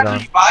got happens? shit After on.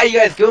 you buy, you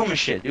guys give him a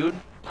shit, dude.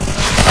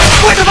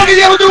 What the fuck is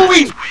Yellow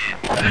doing?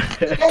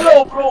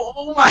 Hello, bro.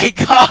 Oh my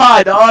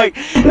god, dog.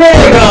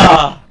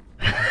 Nigga.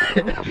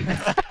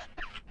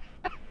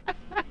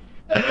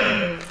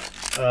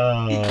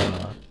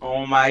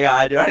 Oh my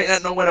god, dude. I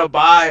didn't know when to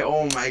buy.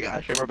 Oh my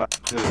gosh, I'm about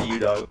to do you,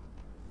 dog.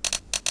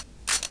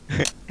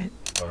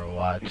 Or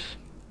watch.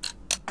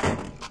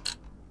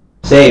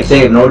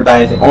 Save, no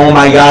die anything. Oh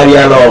my god,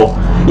 Yellow!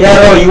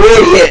 Yellow, you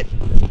idiot!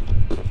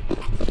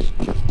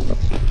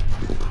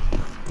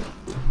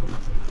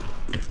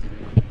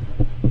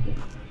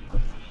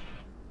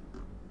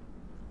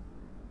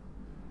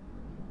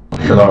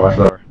 Watch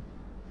the door.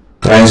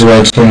 Nice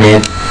watching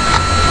mid.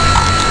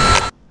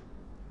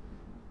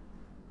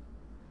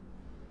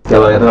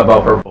 Yellow, I thought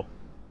about purple.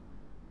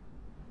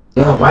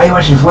 Yellow, why are you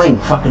watching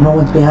flank? Fucking no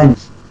one's behind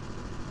us.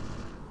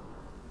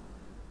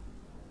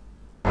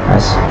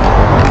 Nice.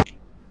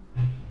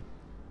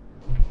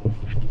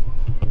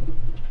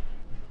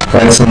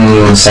 One's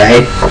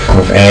inside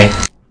of A.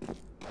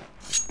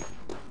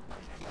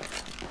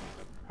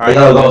 Alright,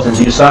 Yellow, go. Since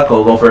you suck,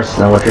 go first,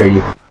 then we'll trade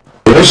you.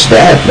 Where's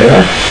that,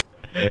 man?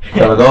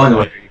 Yellow, go and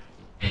we'll trade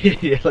you.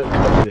 Yeah, look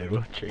at it,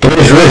 we'll trade.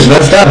 Where's,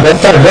 let's stop, go.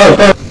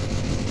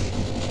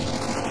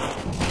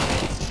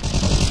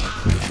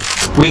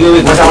 Weak,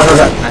 one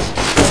time. Nice.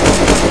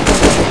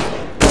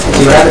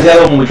 See what happens,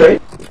 Yellow, when we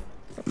trade?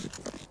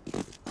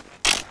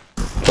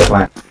 Go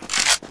plant.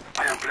 I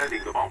am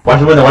planting the bomb. Watch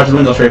the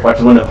window, straight, watch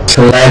the window.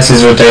 Two lines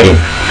is rotating.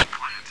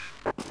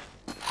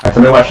 Alright,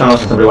 somebody watch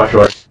tunnels and somebody watch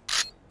doors.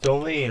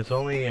 It's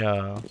only,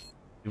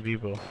 2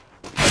 people.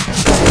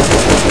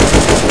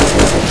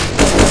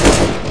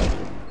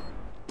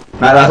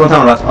 Nah, last one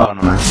tunnel, oh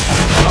no man.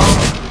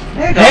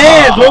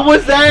 Hands, what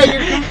was that?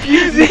 You're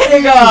confusing me.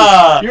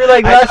 Nigga. You're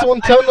like, last one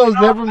tunnels,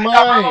 never I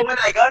got mind. with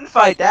that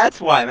gunfight, that's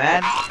why,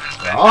 man.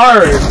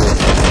 Hard.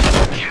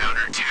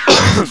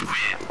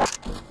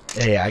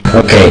 Hey, I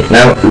got Okay,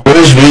 now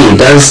where's B?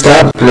 Don't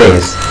stop,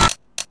 please.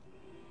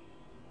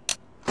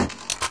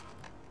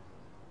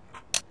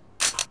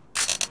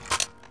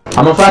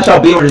 I'm gonna flash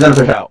out B, we're just gonna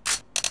push out.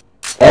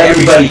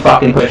 Everybody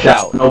fucking push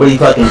out. Nobody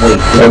fucking wait.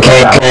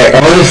 Okay,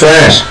 only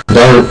flash.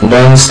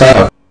 Don't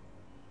stop.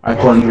 Alright,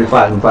 cool, you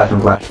flash.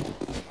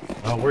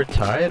 Oh, we're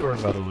tied? We're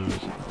about to lose.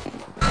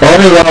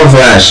 Only one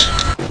flash.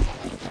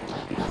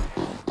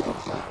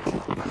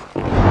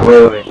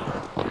 Wait.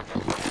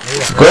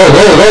 Go.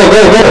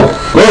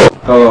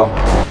 Go.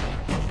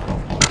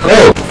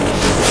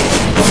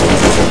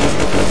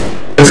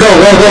 Let's go.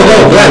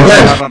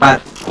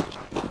 Plant.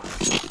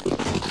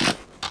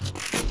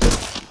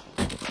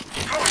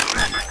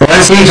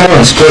 One C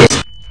tunnels,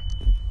 please.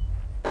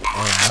 Oh,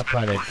 I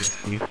planted this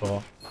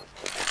default.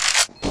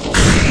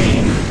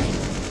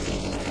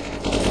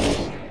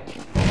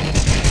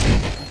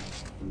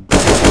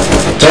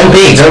 Don't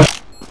peek, don't.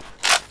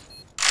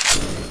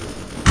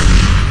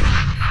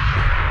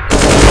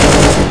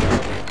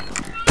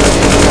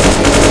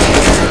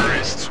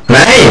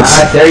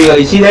 There you go.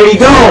 You see, there you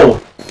go.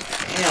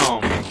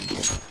 Damn.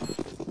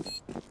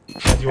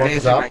 You want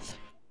this up?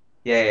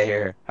 Yeah,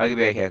 here. I'll give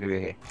you a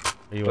K.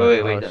 You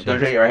Wait, want- don't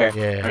trade it right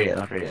here. Yeah.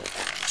 Don't trade it.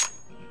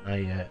 Not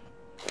yet.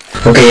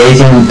 Okay, I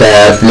think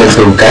that let's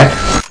go back.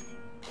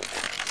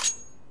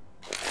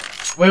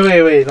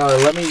 Wait. No,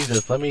 let me use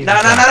this. Let me use No,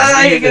 this. no,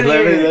 Let me use you're it.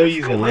 Let good, me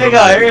use it. Here Let you me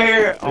go, use it.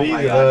 here. Oh Let me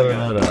my use it.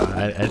 god. No. I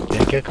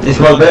can't It's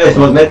smoke mid. It's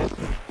smoke mid.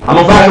 I'm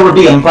on flash over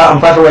B. I'm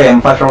flash away.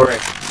 I'm throwing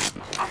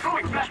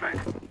flashback.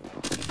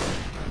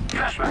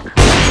 Flashback.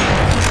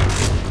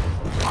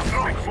 I'm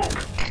throwing smoke.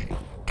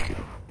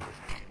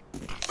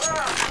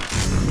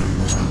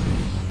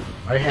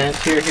 Alright, hands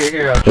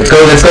here. I'll Let's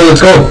trade.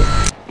 go.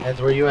 Hands,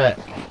 where you at?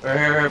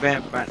 Here,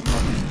 bam. Nice.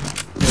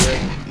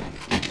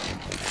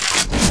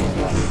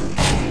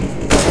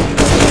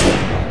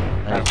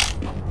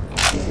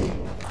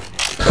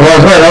 Come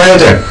on, don't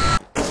enter.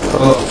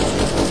 Oh,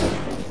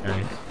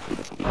 Nice.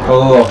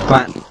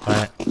 plant.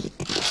 Alright.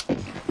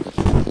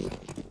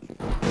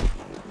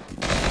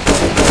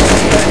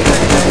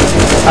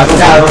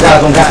 I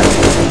don't got.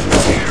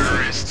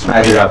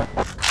 Nice job.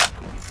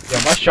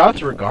 Yeah, my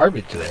shots were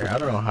garbage there. I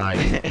don't know how.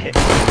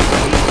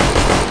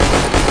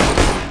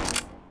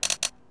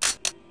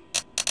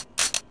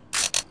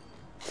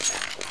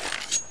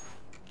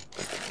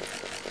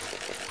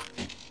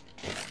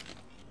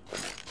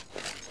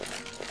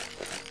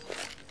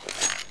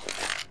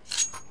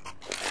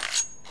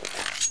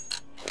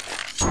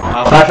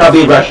 Flash out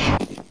B rush.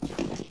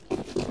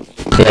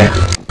 Yeah.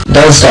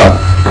 Don't stop.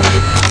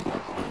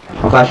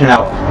 I'm flashing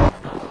out.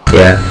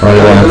 Yeah,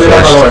 only one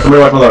flash.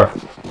 Somebody watch my lower.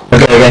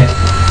 Okay.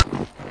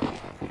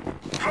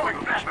 Throwing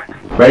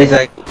flashback. Ready,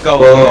 set, go.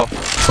 Go.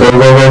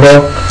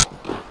 Plant.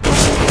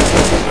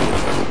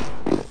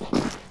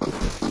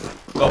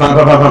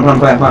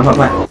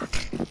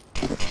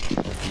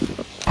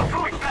 I'm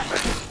throwing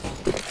flashback.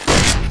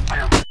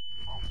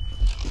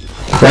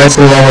 Nice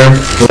and lower.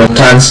 Long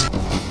times.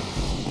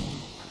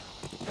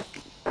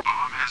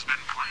 Bomb has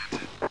been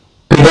planted.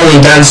 People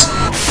need dance.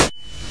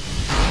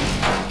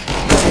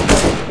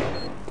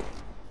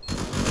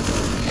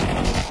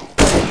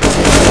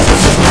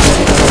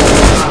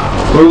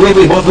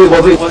 Wait, both.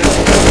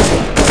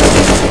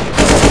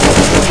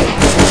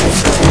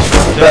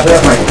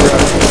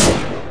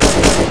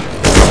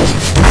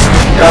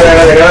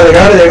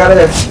 Got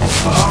it.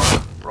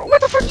 Bro,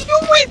 what the fuck you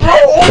doing, bro?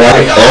 Oh Why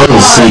my god.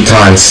 only 3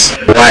 times?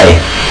 Why?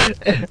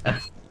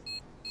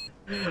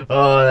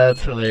 Oh,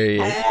 that's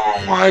hilarious.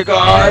 Oh my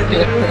god.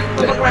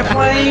 What am I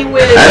playing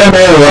with? I don't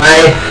know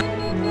why.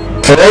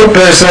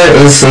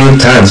 4% is 3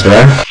 times, bro.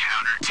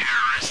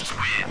 Counter-terrorists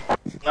win.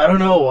 I don't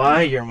know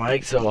why your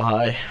mic's so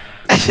high.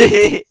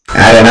 I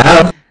don't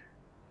know.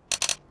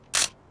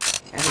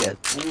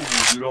 Ooh,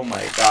 dude, oh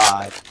my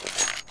god.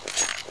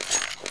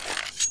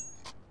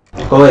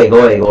 Go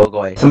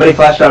away. Somebody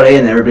flashed out A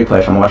and everybody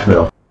push. I'm watching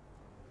middle.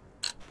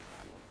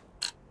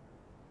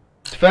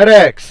 It's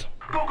FedEx.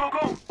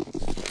 Go.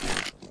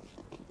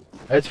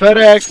 It's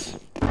FedEx.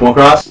 One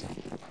cross.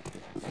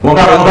 One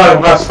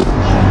cross.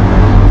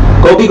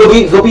 Go B,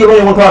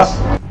 only one cross.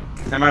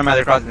 Never mind,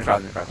 they're crossing.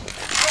 Throwing flashback.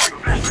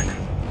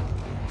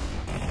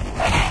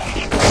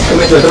 Come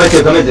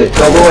into it.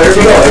 Go,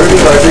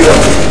 everybody go.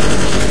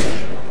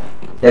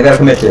 Yeah, I gotta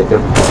commit to it. Go.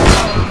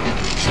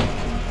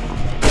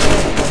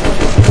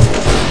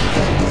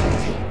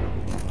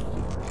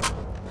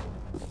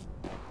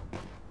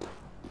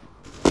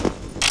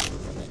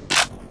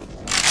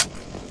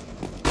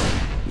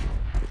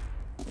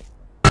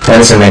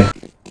 Answer me.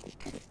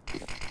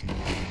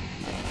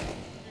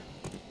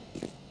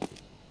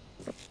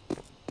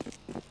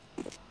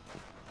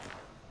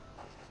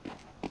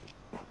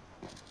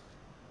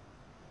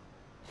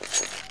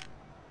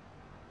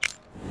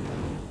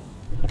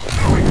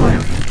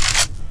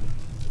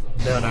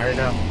 No, not right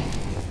now.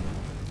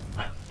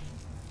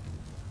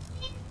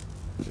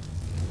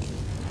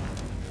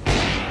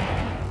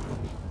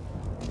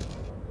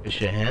 Good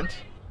shit, hands.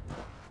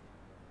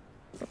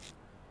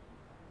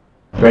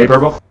 Ready,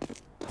 purple?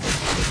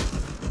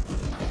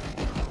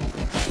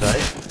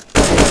 Side.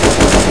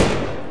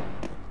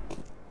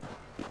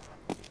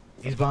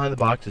 He's behind the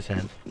boxes,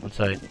 hand. One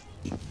side.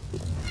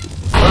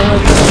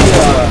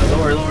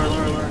 Lower.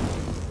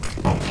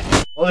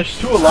 Oh, there's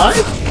 2 alive?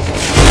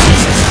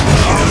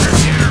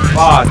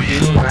 Fuck,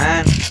 dude,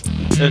 man.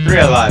 There's 3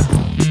 alive.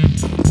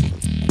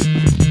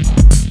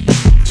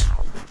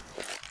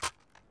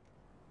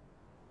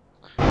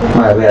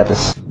 Alright, we got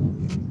this.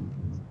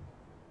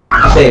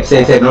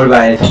 Save. Nobody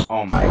buy anything.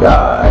 Oh my My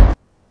god.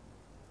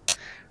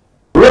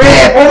 Rip!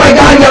 Oh my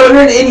god,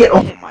 you're an idiot!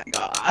 Oh. my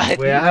god.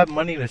 Wait, I have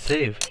money to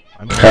save.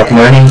 I mean, Have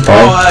money, boy.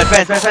 Oh,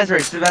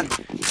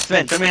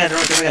 Sven, throw me in.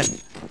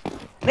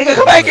 Nigga,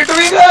 come back here, throw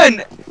me a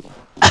gun!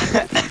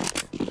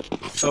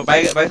 So,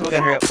 buy some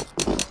gun, hurry up.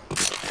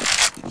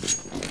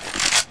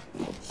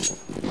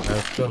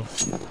 let's go.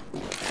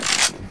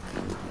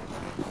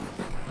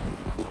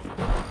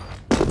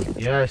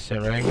 Yes,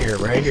 and right here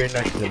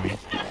next to me.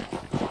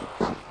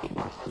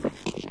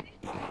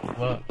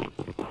 What?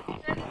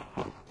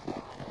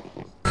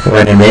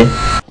 What do you mean?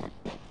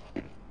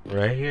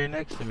 here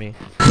next to me.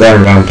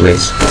 Better run,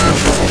 please.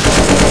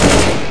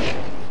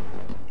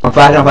 I'm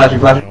flashing. Oh,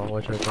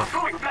 watch out.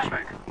 Throwing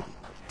flashback.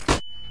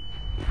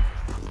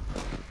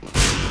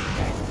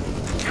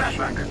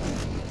 Flashback.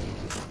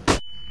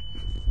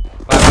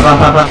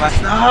 Flash.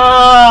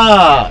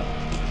 Stop!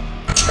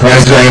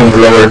 Hands going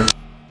lower.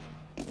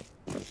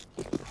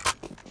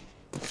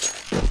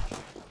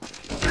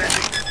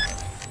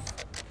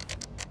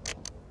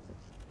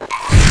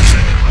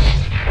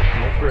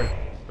 Go for it.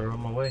 Throw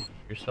him away.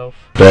 Yourself.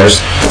 Doors.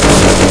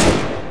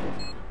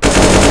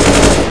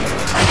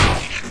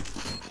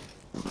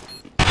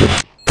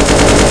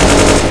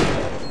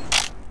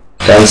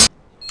 Guns.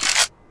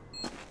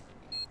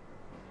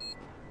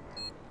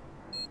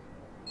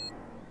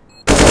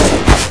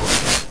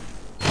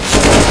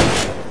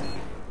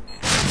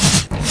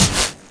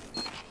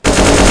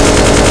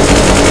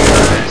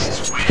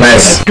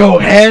 Nice. Let's go,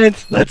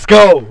 hands! Let's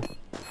go!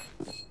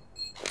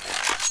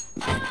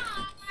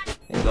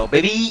 There you go,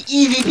 baby.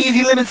 Easy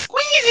peasy lemon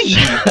squeezy.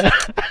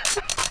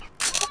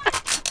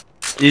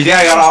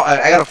 I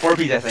got a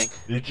 4-piece, I think.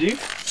 Did you?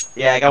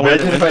 Yeah, I got one.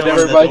 Imagine if I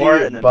never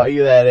bought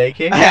you that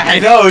AK. I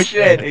know,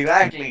 shit,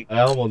 exactly. I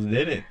almost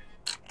didn't.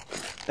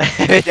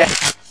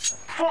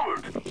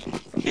 Forward.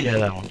 Yeah,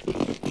 that one.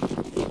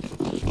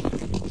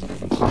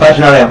 I'm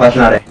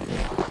flashing out A.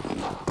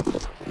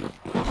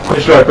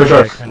 Push door.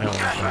 I know.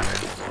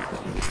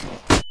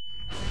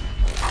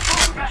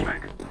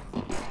 Flashback.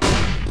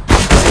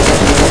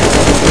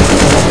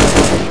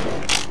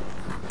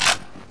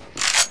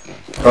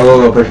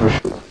 Go, push.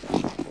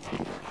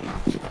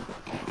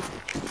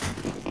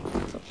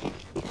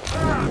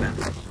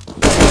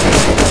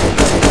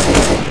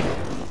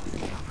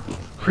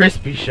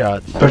 Crispy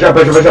shots. Push up,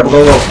 go. Everybody push up, go,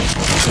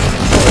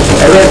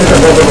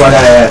 I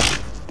got it.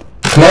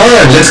 Come on,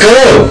 let's go.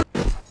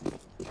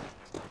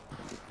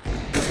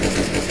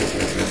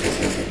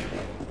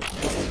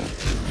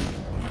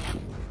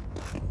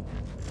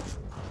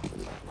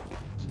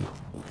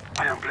 I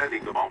am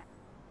planting the bomb.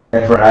 I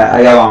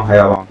got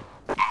long.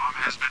 Bomb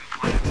has been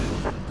planted.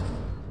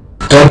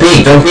 Don't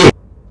peek.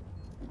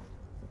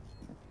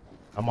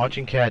 I'm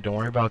watching Cat. Don't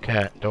worry about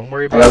Cat. Don't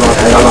worry I about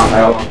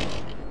got long.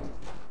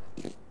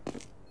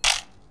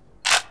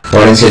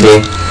 One in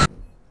CD.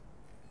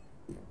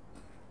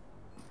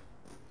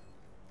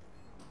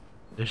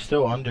 They're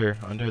still under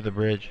the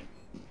bridge.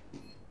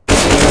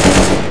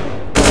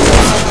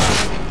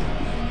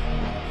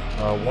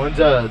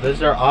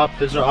 There's our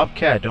op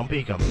Cat. Don't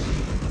peek him.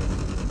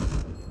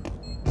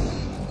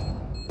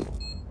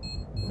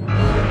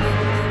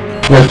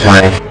 No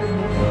time.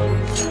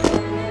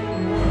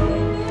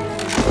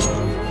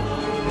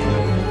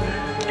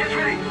 Get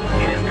ready.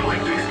 It is going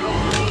to explode.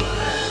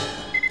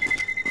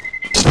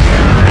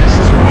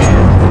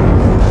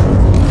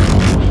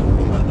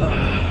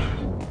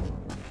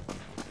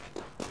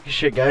 Good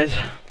shit, guys.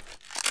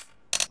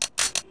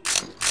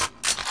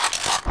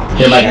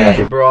 Get back in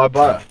here. Bro, I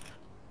bought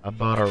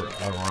a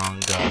wrong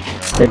gun.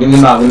 Hey, Bro. give me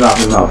him out. And I'm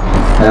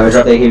gonna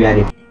drop the AK behind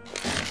you.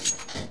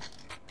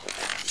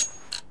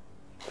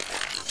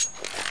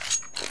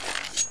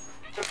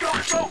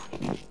 Let's go.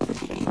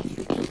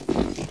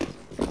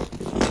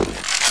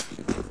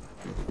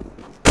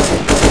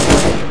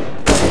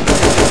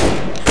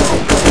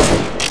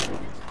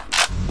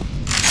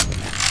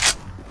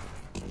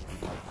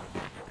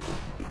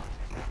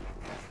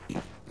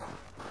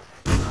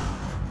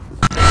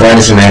 One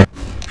is in there.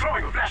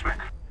 Throwing a flashback.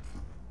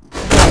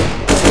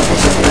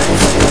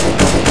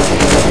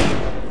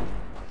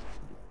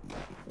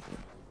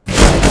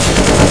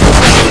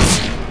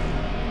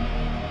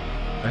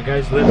 That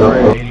guy's living for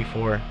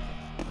 84.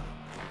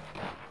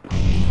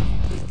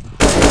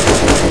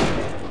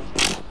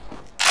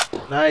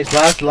 Nice.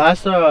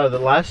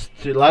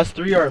 The last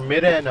three are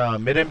mid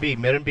and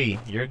B.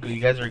 You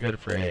guys are good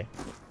for A.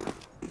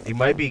 He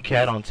might be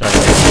Cat on side.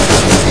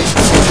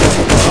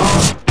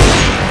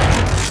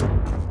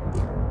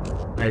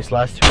 Nice.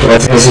 Last two are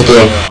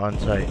on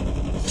site.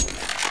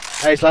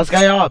 Nice. Last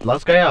guy up.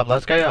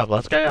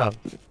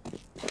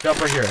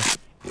 Jump right here.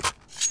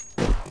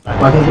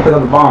 Why can't you pick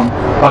up the bomb?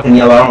 Fucking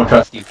yellow, I don't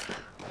trust you.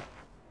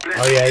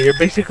 Oh yeah, you're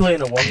basically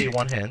in a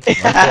 1v1 hand.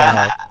 Let's go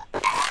ahead.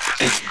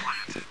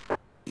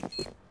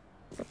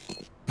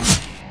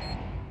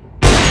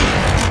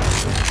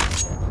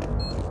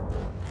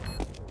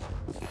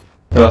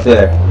 Go stay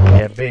there.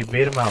 Yeah,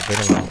 bait him out.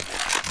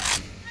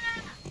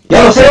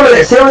 Yellow, stay over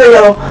there,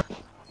 yellow.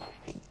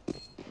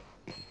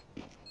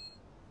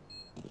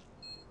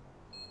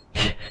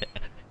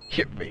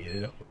 You're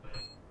baited him.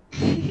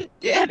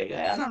 Yeah,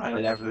 nigga, I'm not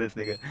gonna die for this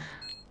nigga.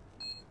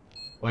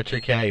 Watch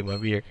your cat. He might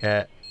be your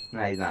cat.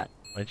 Nah, he's not.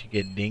 Why don't you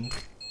get dinged?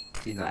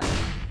 He's not.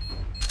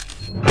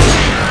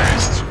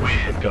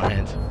 Let's go,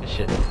 hands. Good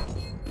shit.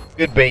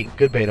 Good bait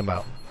him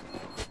out.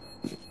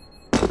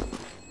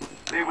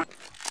 They would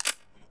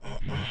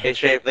Hey,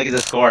 Strafe, look at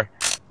the score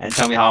and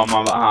tell me how I'm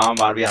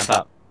about to be on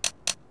top.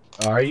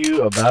 Are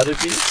you about to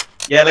be?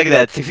 Yeah, look at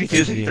that.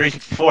 62, 63,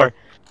 64.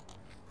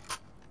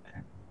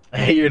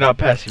 Hey, you're not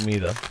passing me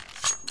though.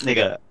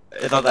 Nigga,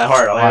 it's not that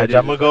hard. Alright,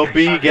 I'm gonna go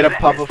B, get a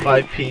pop of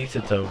 5 piece,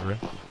 it's over.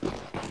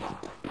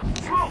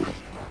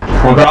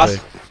 One cross.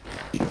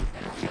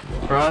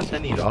 Cross, I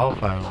need all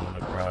 5 of them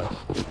to cross.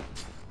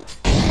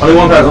 Only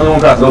one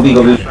cross. Go B,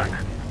 go B.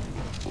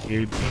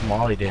 He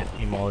mollied it.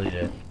 He mollied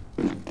it.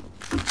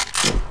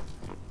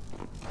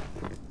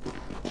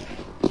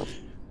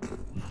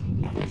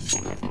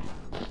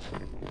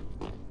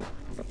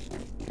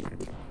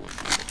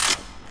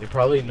 They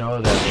probably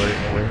know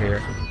that we're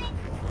here.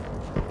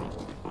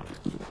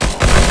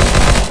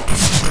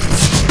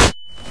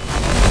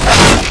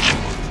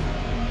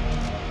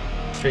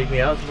 Trade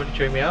me out? Somebody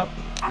trade me out?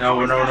 No,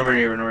 we're nowhere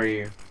here. We're nowhere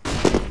here.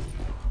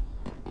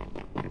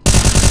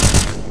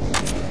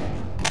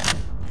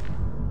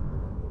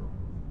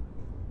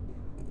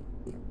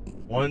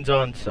 One's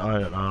on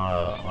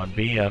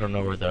B. I don't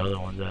know where the other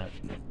one's at.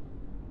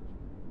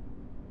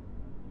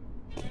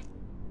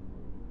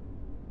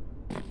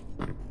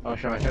 Oh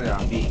shit, I turned it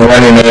on B.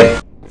 Running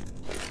it.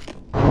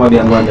 I'm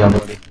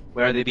going B.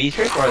 Where are they? B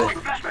straight or are they?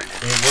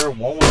 Where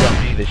one was on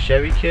B. The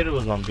Chevy kid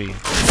was on B.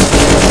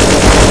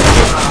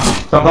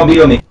 Some come B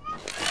with me.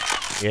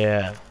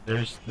 Yeah, they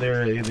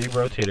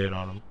rotated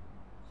on him.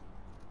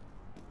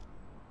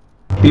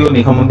 B with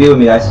me, come on B with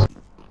me, guys.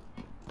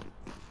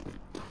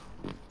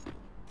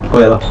 Go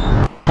yellow.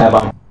 Have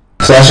bomb.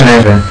 Flash and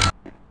engine.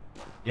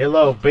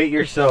 Yellow, bait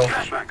yourself.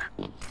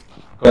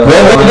 Go Wait,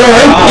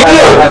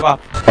 yellow.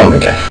 Oh my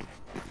god.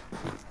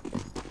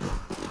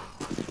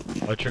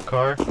 What's your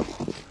car?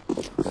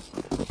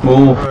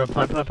 Move.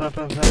 Plant.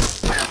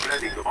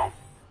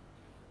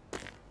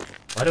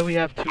 Why do we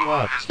have 2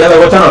 ops? Yellow,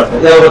 go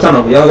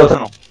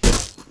tunnel.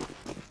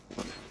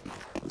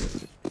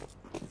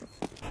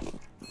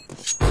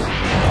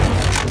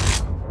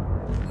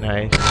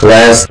 Nice.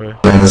 Last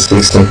and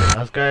 60.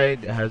 This guy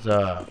has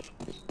an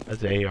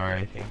AR,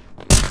 I think.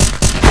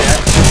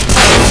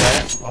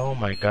 Yeah. Oh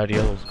my god,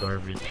 yellow's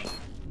garbage.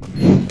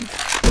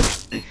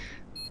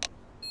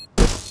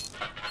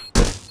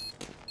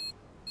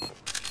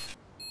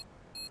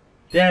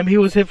 Damn, he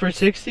was hit for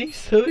 60?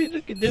 So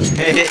look at this.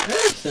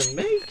 That's a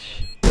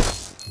mage.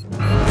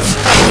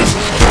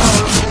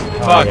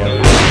 Fuck yeah.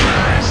 you.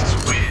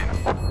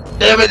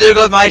 Damn it, there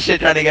goes my shit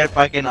trying to get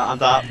fucking on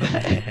top.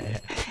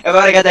 If I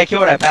would've got that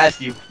kill, I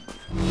passed you.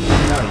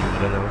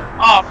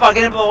 Oh, fuck,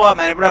 it didn't blow up,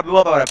 man. If it would blew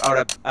up, I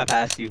would've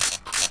passed you.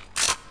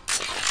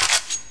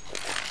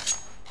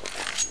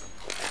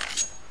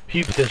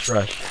 Peep this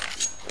rush.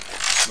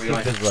 Where you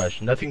Peep this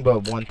rush. Nothing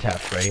but 1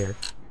 tap right here.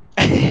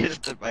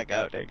 Just to back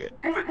out, nigga.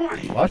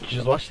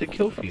 Just watch the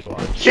kill feed.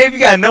 Watch. Shape, you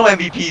got no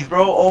MVPs,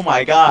 bro. Oh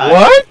my god.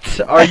 What?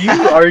 Are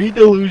you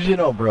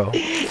delusional, bro? Look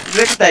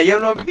at that, you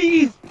have no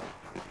MVPs.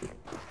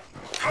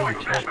 Throwing a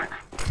flashback.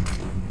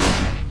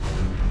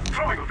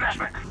 Throwing a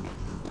flashback.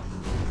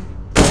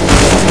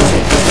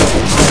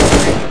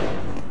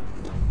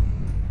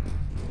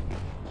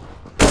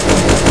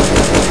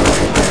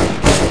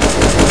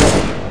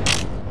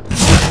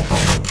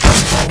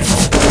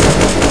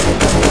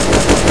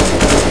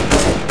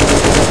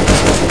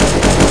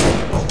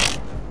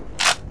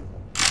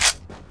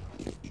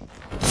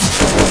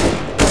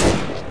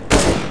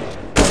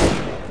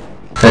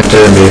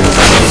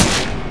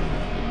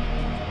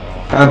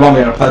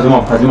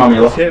 Pass him on,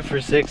 yellow. Just hit for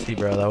 60,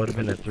 bro. That would have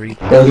been a 3.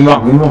 Give me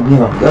bomb.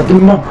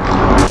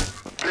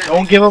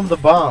 Don't give him the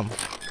bomb.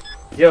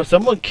 Yo,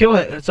 someone kill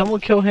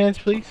Hands,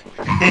 please.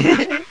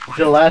 It's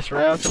the last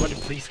round. Somebody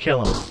please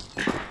kill him.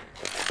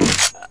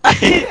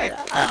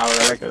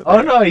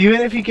 Oh no!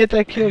 Even if you get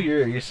that kill,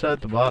 you're still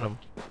at the bottom.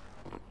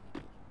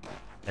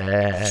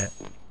 Okay.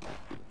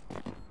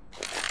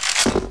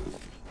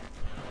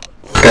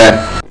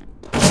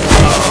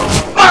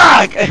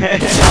 Fuck!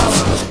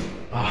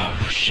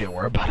 Oh shit!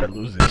 We're about to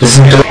lose this. Just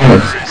do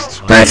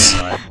it. Nice.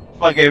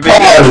 Fucking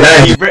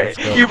nice.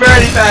 you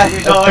barely passed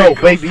me, dog. Let's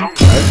go, baby.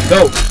 Let's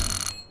go.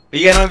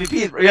 You got no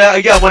MVPs. Yeah,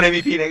 you got 1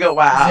 MVP, nigga.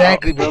 Wow.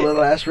 Exactly, bro. The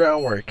last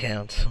round where it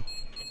counts.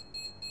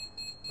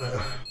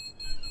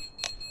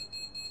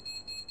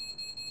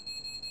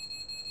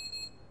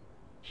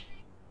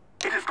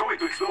 It is going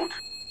to explode.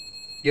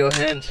 Yo,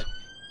 Hands.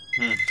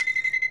 Hmm.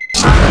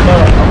 I'm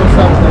gonna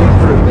stop playing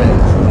for a bit.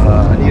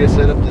 I need to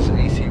set up this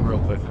AC real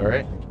quick. All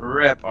right.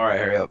 Rip. Alright,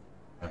 hurry up.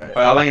 All right.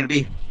 Alright, how long gonna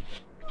be?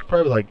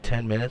 Probably like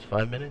 10 minutes,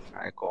 5 minutes.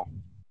 Alright, cool.